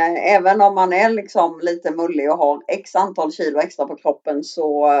även om man är liksom lite mullig och har x antal kilo extra på kroppen,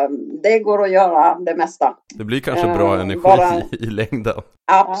 så det går att göra det mesta. Det blir kanske bra energi i längden.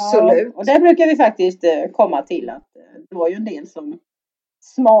 Absolut. Ja, och det brukar vi faktiskt komma till, att det var ju en del som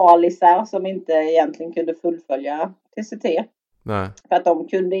smalisar som inte egentligen kunde fullfölja PCT. Nej. För att de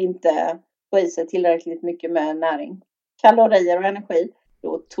kunde inte få i sig tillräckligt mycket med näring, kalorier och energi.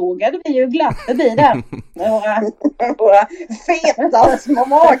 Då tågade vi ju glatt förbi där. Våra feta små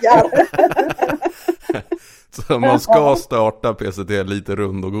magar. Så man ska starta PCT lite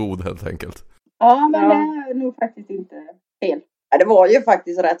rund och god helt enkelt. Ja, men det är nog faktiskt inte fel. Ja, det var ju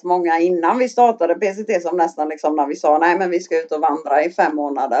faktiskt rätt många innan vi startade PCT som nästan liksom när vi sa nej, men vi ska ut och vandra i 5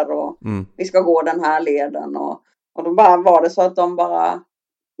 månader och vi ska gå den här leden. Och då bara var det så att de bara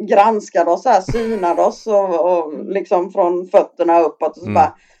granskade oss här, synade oss och liksom från fötterna uppåt och så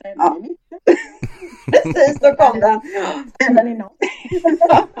bara precis, då kom den.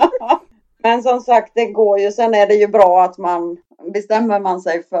 Men som sagt, det går ju. Sen är det ju bra att bestämmer man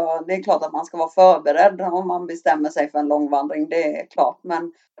sig för, det är klart att man ska vara förberedd om man bestämmer sig för en långvandring, det är klart.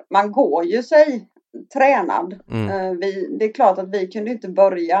 Men man går ju sig tränad. Det är klart att vi kunde inte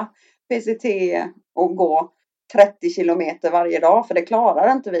börja PCT och gå 30 kilometer varje dag, för det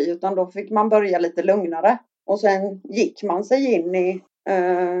klarar inte vi, utan då fick man börja lite lugnare. Och sen gick man sig in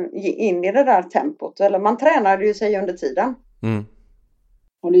i det där tempot, eller man tränade ju sig under tiden.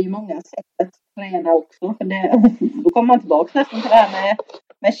 Och det är ju många sätt att träna också. För då kommer man tillbaka nästan till det här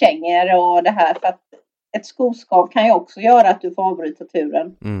med kängor och det här. För att ett skoskav kan ju också göra att du får avbryta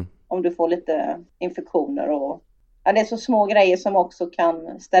turen. Om du får lite infektioner. Det är så små grejer som också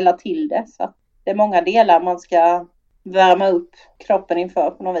kan ställa till det. Så att det är många delar man ska värma upp kroppen inför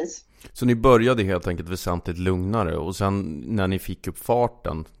på något vis. Så ni började helt enkelt väsentligt lugnare, och sen när ni fick upp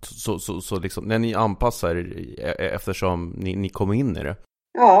farten så liksom, när ni anpassade er eftersom ni kom in i det?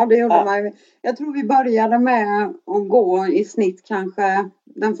 Ja, det gjorde man. Jag tror vi började med att gå i snitt kanske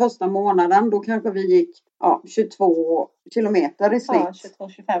den första månaden. Då kanske vi gick 22 kilometer i snitt. Ja,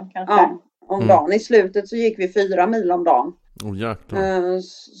 22-25 kanske. Om dagen. I slutet så gick vi 4 mil om dagen.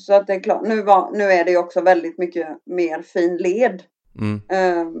 Så att det är klart. Nu är det ju också väldigt mycket mer fin led.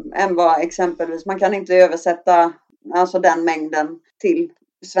 Än vad exempelvis. Man kan inte översätta alltså den mängden till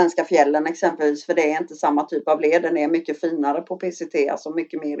svenska fjällen exempelvis, för det är inte samma typ av led. Den är mycket finare på PCT, alltså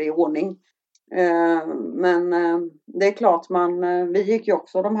mycket mer i ordning. Men det är klart, vi gick ju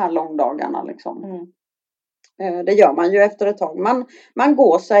också de här långdagarna liksom. Det gör man ju efter ett tag. Man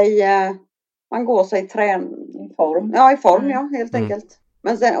går sig i form. Ja, i form, helt enkelt.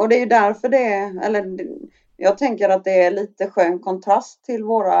 Men sen, och det är ju därför jag tänker att det är lite skön kontrast till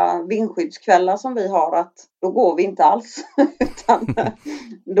våra vindskyddskvällar som vi har, att då går vi inte alls utan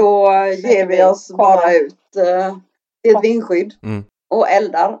då ger vi oss bara ut i ett vindskydd och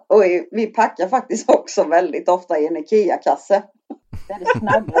eldar, och vi packar faktiskt också väldigt ofta i en IKEA-kasse. Det är det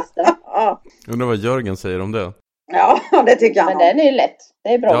snabbaste. Undrar vad Jörgen säger om det. Ja, det tycker jag. Men den är ju lätt.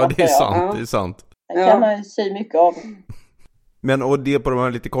 Det är bra. Ja, det är sant. Det är sant. Den kan man ju sy mycket av. Men och det på de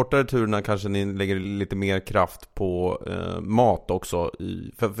här lite kortare turerna kanske ni lägger lite mer kraft på mat också.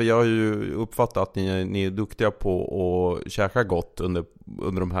 För jag har ju uppfattat att ni är duktiga på att käka gott under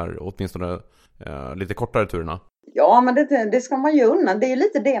de här åtminstone lite kortare turerna. Ja, men det ska man ju unna. Det är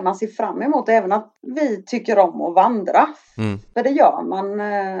lite det man ser fram emot, även att vi tycker om att vandra. För det gör man.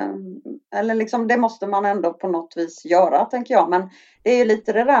 Eller liksom, det måste man ändå på något vis göra, tänker jag. Men det är ju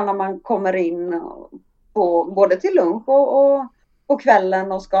lite det där när man kommer in både till lunch och på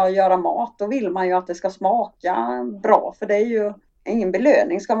kvällen och ska göra mat. Då vill man ju att det ska smaka bra. För det är ju ingen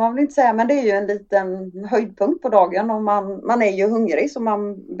belöning, ska man väl inte säga. Men det är ju en liten höjdpunkt på dagen. Och man är ju hungrig, så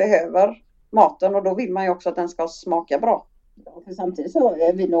man behöver maten, och då vill man ju också att den ska smaka bra. Ja, för samtidigt så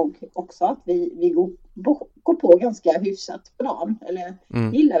är vi nog också att vi går på ganska hyfsat på dagen. Eller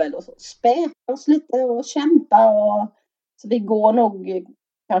gillar väl att späta oss lite och kämpa. Så vi går nog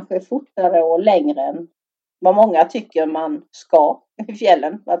kanske fortare och längre än vad många tycker man ska i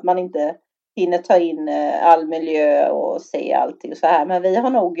fjällen. Att man inte hinner ta in all miljö och se allting så här. Men vi har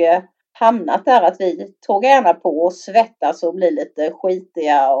nog hamnat där att vi tog gärna på och svettas och blir lite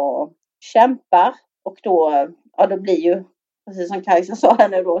skitiga och kämpar. Och då blir ju, precis som Kajsa sa här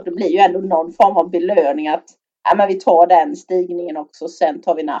nu då, det blir ju ändå någon form av belöning att men vi tar den stigningen också, sen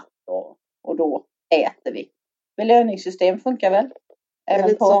tar vi natt och då äter vi. Belöningssystem funkar väl?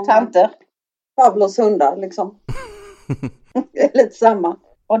 Även på tanter. Pavlos hundar liksom. Det är lite samma.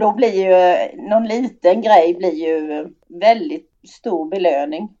 Och då blir ju någon liten grej blir ju väldigt stor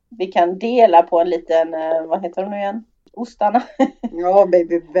belöning. Vi kan dela på en liten, vad heter de nu igen? Ostarna. Ja,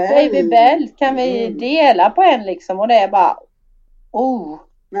 Babybel. Babybel kan vi dela på en liksom, och det är bara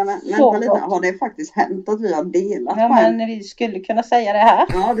Men har det faktiskt hänt att vi har delat på en? Men vi skulle kunna säga det här.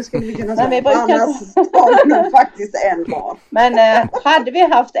 Ja, det skulle vi kunna säga. Annars tar vi nog faktiskt en var. Men hade vi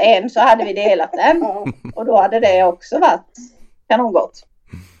haft en så hade vi delat den. Och då hade det också varit kanongott.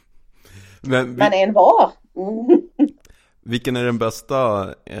 Men en var. Vilken är den bästa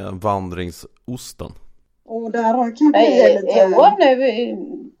vandringsosten? Och där kan vi lite... Nu i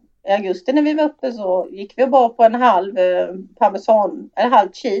augusti när vi var uppe så gick vi bara på en halv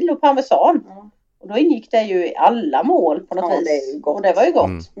kilo parmesan. Och då ingick det ju i alla mål på något vis. Det är gott. Och det var ju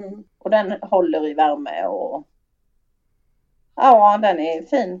gott. Och den håller i värme och ja, den är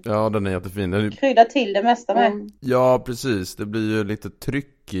fin. Ja, den är jättefin. Krydda till det mesta med. Ja, precis. Det blir ju lite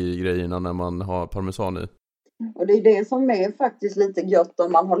tryck i grejerna när man har parmesan i. Och det är det som är faktiskt lite gött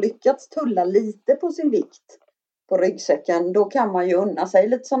om man har lyckats tulla lite på sin vikt på ryggsäcken, då kan man ju unna sig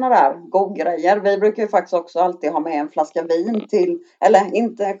lite sådana där godgrejer. Vi brukar ju faktiskt också alltid ha med en flaska vin till, eller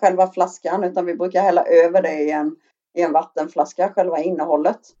inte själva flaskan, utan vi brukar hälla över det i en vattenflaska, själva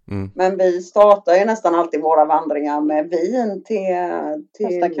innehållet. Men vi startar ju nästan alltid våra vandringar med vin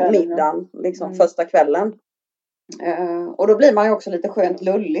till middagen, liksom första kvällen. Och då blir man ju också lite skönt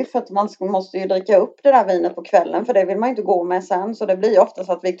lullig, för att man måste ju dricka upp det där vinet på kvällen, för det vill man inte gå med sen. Så det blir ju ofta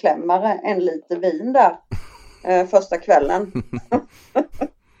så att vi klämmer en liter vin där första kvällen.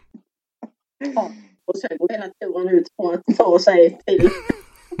 Och sen går hela turen ut på att ta sig till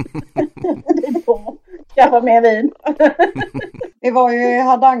skaffa mer vin. Vi var ju i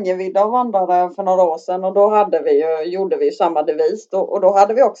Hardangervidda och vandrade för några år sedan, och då gjorde vi samma devis och då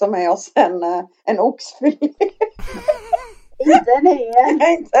hade vi också med oss en oxfilé. Inte en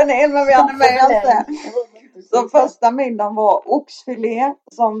hel. Inte en hel, men vi hade med oss det. Så första middagen var oxfilé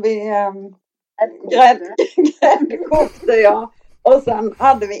som vi gräddkokte, ja. Och sen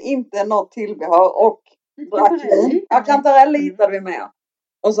hade vi inte något tillbehör och drack vin. Ja, kantarell hittade vi med.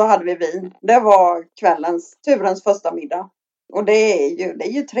 Och så hade vi vin. Det var turens första middag. Och det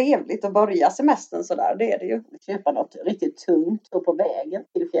är ju trevligt att börja semestern sådär. Det är det ju. Köpa något riktigt tungt och på vägen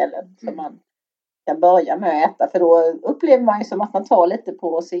till fjällen som man kan börja med att äta. För då upplever man ju som att man tar lite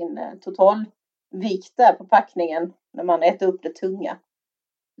på sin totalvikt där på packningen när man äter upp det tunga.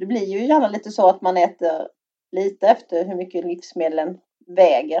 Det blir ju gärna lite så att man äter lite efter hur mycket livsmedlen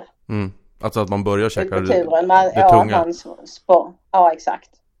väger. Alltså att man börjar käka det tunga. Ja, exakt.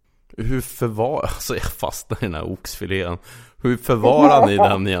 Hur alltså jag fastnar i den här oxfilén. Hur förvarar ni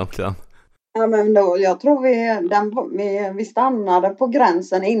den egentligen? Ja, men då, jag tror vi stannade på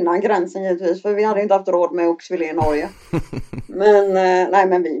gränsen, innan gränsen givetvis, för vi hade inte haft råd med oxfilé i Norge.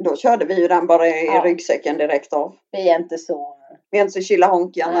 Men då körde vi ju den bara i ryggsäcken direkt av. Vi är inte så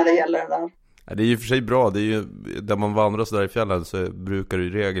chillahonkiga när det gäller det där. Ja, det är ju för sig bra. Det är ju, där man vandrar så där i fjällen så brukar det i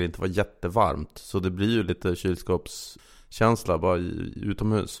regel inte vara jättevarmt. Så det blir ju lite kylskåpskänsla bara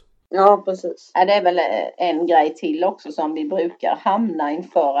utomhus. Ja, precis. Ja, det är väl en grej till också som vi brukar hamna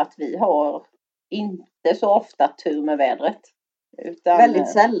inför, att vi har inte så ofta tur med vädret. Utan väldigt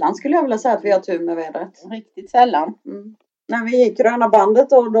sällan skulle jag vilja säga att vi har tur med vädret. Riktigt sällan. När vi gick Gröna bandet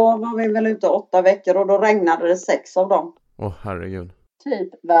då var vi väl ute 8 veckor och då regnade det 6 av dem. Herregud. Typ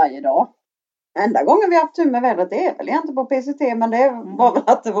varje dag. Enda gången vi har haft tur med vädret, det är väl inte på PCT, men det var väl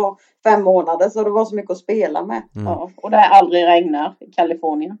att det var 5 månader så det var så mycket att spela med. Ja, och det har aldrig regnar i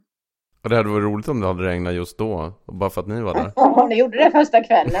Kalifornien. Och det hade varit roligt om det hade regnat just då, bara för att ni var där. Ja, ni gjorde det första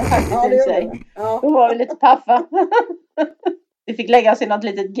kvällen faktiskt. Ja, det gjorde det. Ja. Då var vi lite paffa. Vi fick lägga oss i något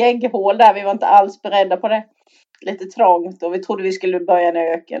litet gegghål där, vi var inte alls beredda på det. Lite trångt och vi trodde vi skulle börja en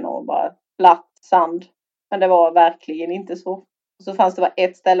öken och bara platt sand. Men det var verkligen inte så. Så fanns det bara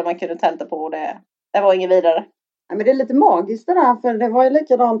ett ställe man kunde tälta på och det var inget vidare. Ja, men det är lite magiskt det där, för det var ju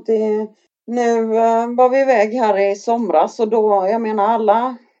likadant nu var vi iväg här i somras och då, jag menar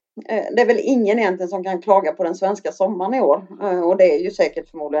alla, det är väl ingen egentligen som kan klaga på den svenska sommaren i år. Och det är ju säkert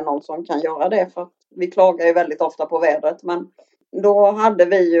förmodligen någon som kan göra det, för att vi klagar ju väldigt ofta på vädret. Men då hade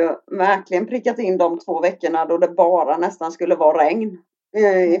vi ju verkligen prickat in de 2 veckorna då det bara nästan skulle vara regn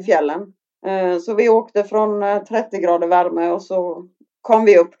i fjällen. Så vi åkte från 30 grader värme och så kom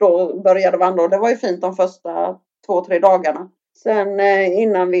vi upp då och började vandra. Och det var ju fint de första 2-3 dagarna. Sen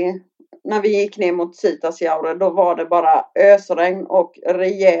när vi gick ner mot Sitasjaure, då var det bara ösregn och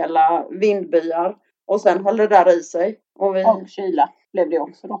rejäla vindbyar. Och sen höll det där i sig. Och kyla blev det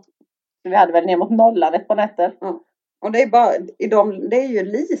också då. Vi hade väl ner mot nollan ett par nätter. Ja. Och det är bara, det är ju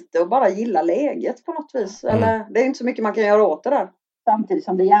lite att bara gilla läget på något vis. Eller det är inte så mycket man kan göra åt det där. Samtidigt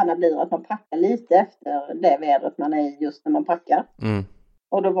som det gärna blir att man packar lite efter det vädret man är i just när man packar.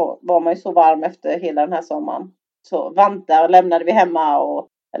 Och då var man ju så varm efter hela den här sommaren. Så vantar lämnade vi hemma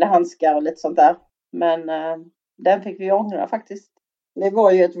eller handskar och lite sånt där. Men den fick vi ångra faktiskt. Det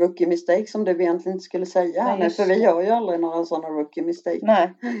var ju ett rookie mistake som det vi egentligen inte skulle säga. Nej, för vi gör ju aldrig några sådana rookie mistake.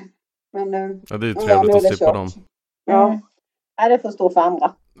 Nej. Men ja, det är ju trevligt att slippa dem. Ja. Nej, det får stå för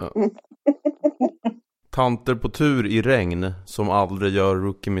andra. Ja. Tanter på tur i regn som aldrig gör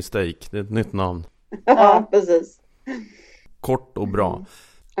rookie mistake. Det är ett nytt namn. Ja, precis. Kort och bra.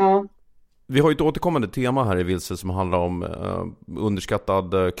 Ja. Vi har ju ett återkommande tema här i Vilse som handlar om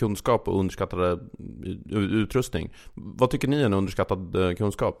underskattad kunskap och underskattad utrustning. Vad tycker ni är en underskattad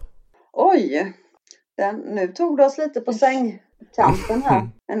kunskap? Oj, nu tog du oss lite på sängkanten här.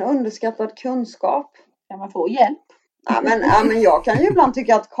 En underskattad kunskap. Kan man få hjälp? Ja, men jag kan ju ibland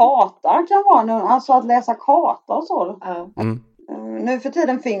tycka att karta kan vara, alltså att läsa karta och så. Nu för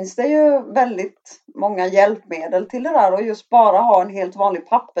tiden finns det ju väldigt många hjälpmedel till det där, och just bara ha en helt vanlig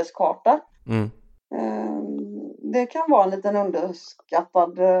papperskarta. Det kan vara en liten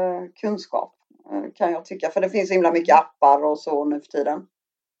underskattad kunskap, kan jag tycka. För det finns så himla mycket appar och så nu för tiden.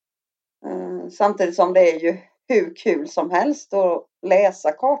 Samtidigt som det är ju hur kul som helst att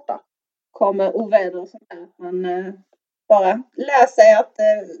läsa karta. Kommer oväder och sånt där. Men bara lär sig att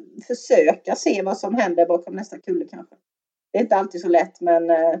försöka se vad som händer bakom nästa kulle kanske. Det är inte alltid så lätt, men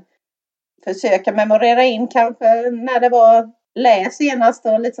försöka memorera in kanske när det var läs senast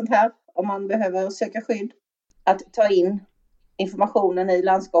och lite sånt här. Om man behöver söka skydd. Att ta in informationen i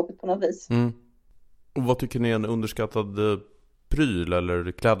landskapet på något vis. Och vad tycker ni är en underskattad pryl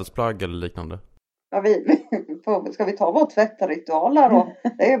eller klädesplagg eller liknande? Ja, ska vi ta vår tvättritual här då?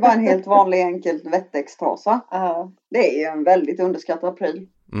 Det är ju bara en helt vanlig enkel Wettex-trasa. Det är ju en väldigt underskattad pryl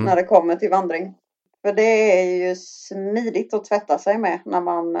när det kommer till vandring. För det är ju smidigt att tvätta sig med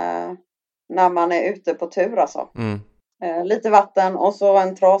när man är ute på tur alltså. Lite vatten och så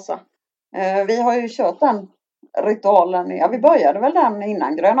en trasa. Vi har ju kört den ritualen. Ja, vi började väl den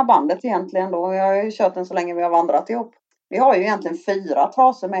innan Gröna bandet egentligen då. Vi har ju kört den så länge vi har vandrat ihop. Vi har ju egentligen 4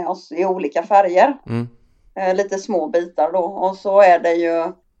 trasor med oss i olika färger. Lite små bitar då. Och så är det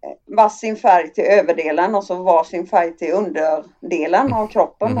ju varsin färg till överdelen och så varsin färg till underdelen av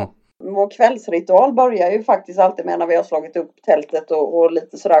kroppen. Vår kvällsritual börjar ju faktiskt alltid med när vi har slagit upp tältet och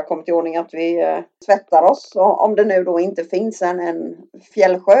lite sådär kommit i ordning att vi tvättar oss. Och om det nu då inte finns en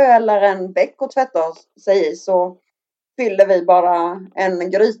fjällsjö eller en bäck att tvätta sig i så fyller vi bara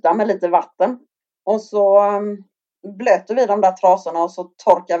en gryta med lite vatten. Och så blöter vi de där trasorna och så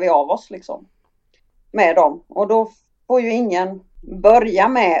torkar vi av oss liksom med dem. Och då får ju ingen börja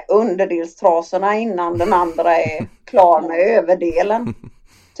med underdelstrasorna innan den andra är klar med överdelen.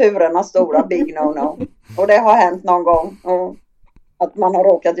 Turernas stora big no-no. Och det har hänt någon gång. Och att man har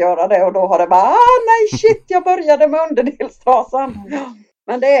råkat göra det. Och då har det bara, nej shit, jag började med underdelstrasan.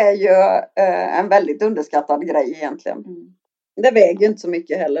 Men det är ju en väldigt underskattad grej egentligen. Det väger inte så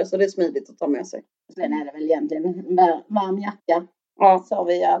mycket heller. Så det är smidigt att ta med sig. Sen är det väl egentligen varm jacka. Så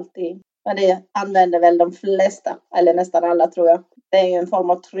vi alltid. Men det använder väl de flesta. Eller nästan alla tror jag. Det är ju en form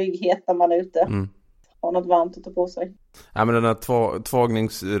av trygghet när man är ute. Har något varmt att ta på sig. Ja, men den här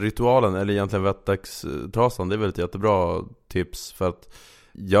tvagningsritualen eller egentligen Wettex-trasan, det är väl ett jättebra tips. För att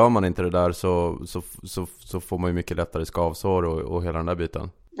gör man inte det där så får man ju mycket lättare skavsår och hela den där biten.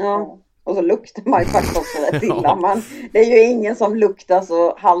 Ja, och så luktar man ju faktiskt också rätt illa. Men det är ju ingen som luktar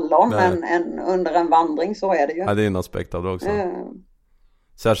så hallon än under en vandring, så är det ju. Ja, det är en aspekt av det också.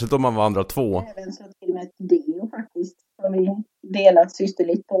 Särskilt om man vandrar 2. Även så till och med ett deo faktiskt. Som vi delar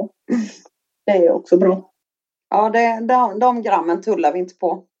systerligt på. Det är också bra. Ja, de grammen tullar vi inte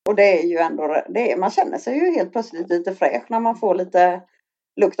på. Och det är ju ändå, man känner sig ju helt plötsligt lite fräsch när man får lite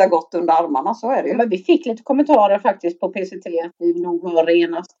lukta gott under armarna, så är det ju. Ja, men vi fick lite kommentarer faktiskt på PCT att vi nog var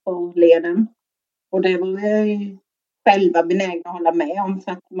renast på leden. Och det var vi själva benägna att hålla med om,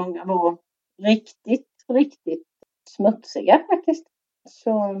 för att många var riktigt smutsiga faktiskt.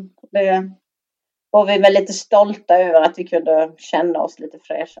 Så det var vi väl lite stolta över att vi kunde känna oss lite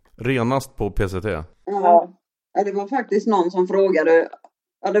fräscha. Renast på PCT? Ja, det var faktiskt någon som frågade.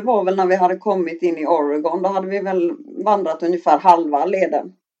 Ja, det var väl när vi hade kommit in i Oregon. Då hade vi väl vandrat ungefär halva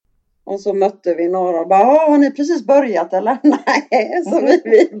leden. Och så mötte vi några och bara, har ni precis börjat eller? Nej, så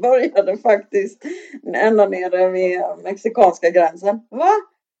vi började faktiskt ända nere vid mexikanska gränsen. Va?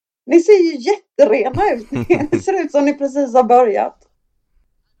 Ni ser ju jätterena ut. Det ser ut som ni precis har börjat.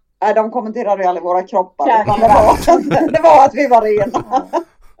 Nej, de kommenterade ju aldrig våra kroppar. Det var att vi var rena.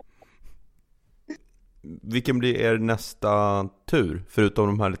 Vilken blir er nästa tur? Förutom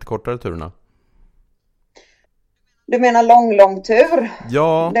de här lite kortare turerna. Du menar lång tur?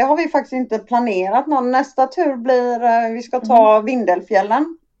 Ja. Det har vi faktiskt inte planerat någon. Nästa tur blir, vi ska ta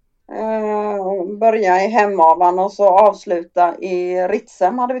Vindelfjällen. Börja i Hemavan och så avsluta i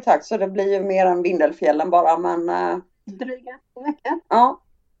Ritsem hade vi sagt. Så det blir ju mer än Vindelfjällen bara. Men, dryga veckan. Ja.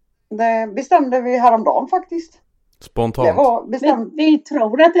 Det bestämde vi häromdagen faktiskt. Spontant. Det var bestämt. Vi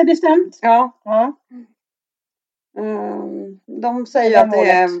tror att det är bestämt. Ja. De säger att det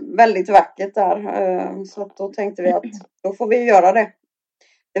är väldigt vackert där. Så då tänkte vi att då får vi göra det.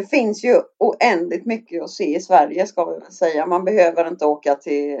 Det finns ju oändligt mycket att se i Sverige, ska vi väl säga. Man behöver inte åka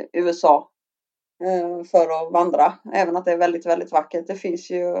till USA för att vandra. Även att det är väldigt, väldigt vackert. Det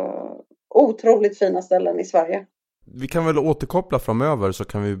finns ju otroligt fina ställen i Sverige. Vi kan väl återkoppla framöver så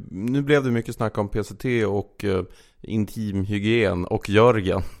kan vi. Nu blev det mycket snack om PCT och intimhygien och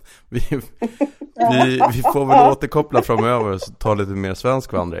Jörgen. Vi får väl återkoppla framöver och ta lite mer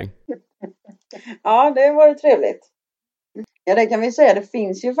svensk vandring. Ja, det var trevligt. Ja, det kan vi säga. Det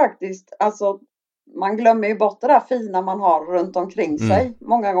finns ju faktiskt, alltså man glömmer ju bort det där fina man har runt omkring sig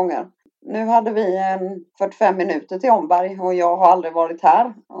många gånger. Nu hade vi en 45 minuter till Omberg och jag har aldrig varit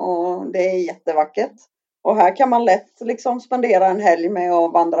här. Och det är jättevackert. Och här kan man lätt liksom spendera en helg med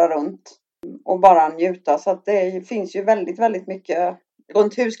att vandra runt och bara njuta. Så att det finns ju väldigt, väldigt mycket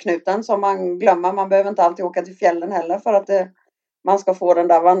runt husknuten som man glömmer. Man behöver inte alltid åka till fjällen heller för att man ska få den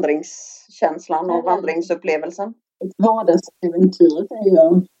där vandringskänslan och vandringsupplevelsen. Vardagsäventyret är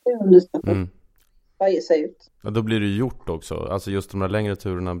ju hur det ska ge sig ut. Ja, då blir det gjort också. Alltså just de där längre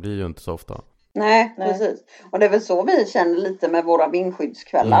turerna blir ju inte så ofta. Nej, precis. Och det är väl så vi känner lite med våra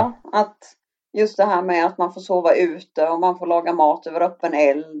vindskyddskvällar. Att just det här med att man får sova ute och man får laga mat över öppen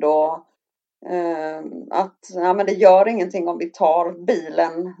eld. Och att men det gör ingenting om vi tar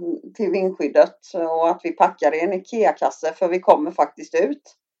bilen till vindskyddet och att vi packar i en IKEA-kasse för vi kommer faktiskt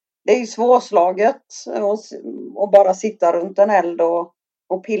ut. Det är ju svårslaget och bara sitta runt en eld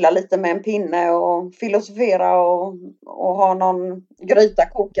och pilla lite med en pinne och filosofera och ha någon gryta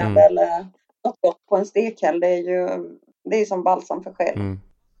kokande eller något gott på en stekhäll. Det är som balsam för själen.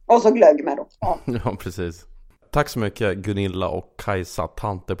 Och så glögg med då. Ja, precis. Tack så mycket Gunilla och Kajsa,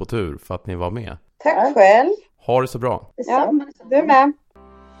 tanter på tur, för att ni var med. Tack själv. Ha det så bra. Ja, du med.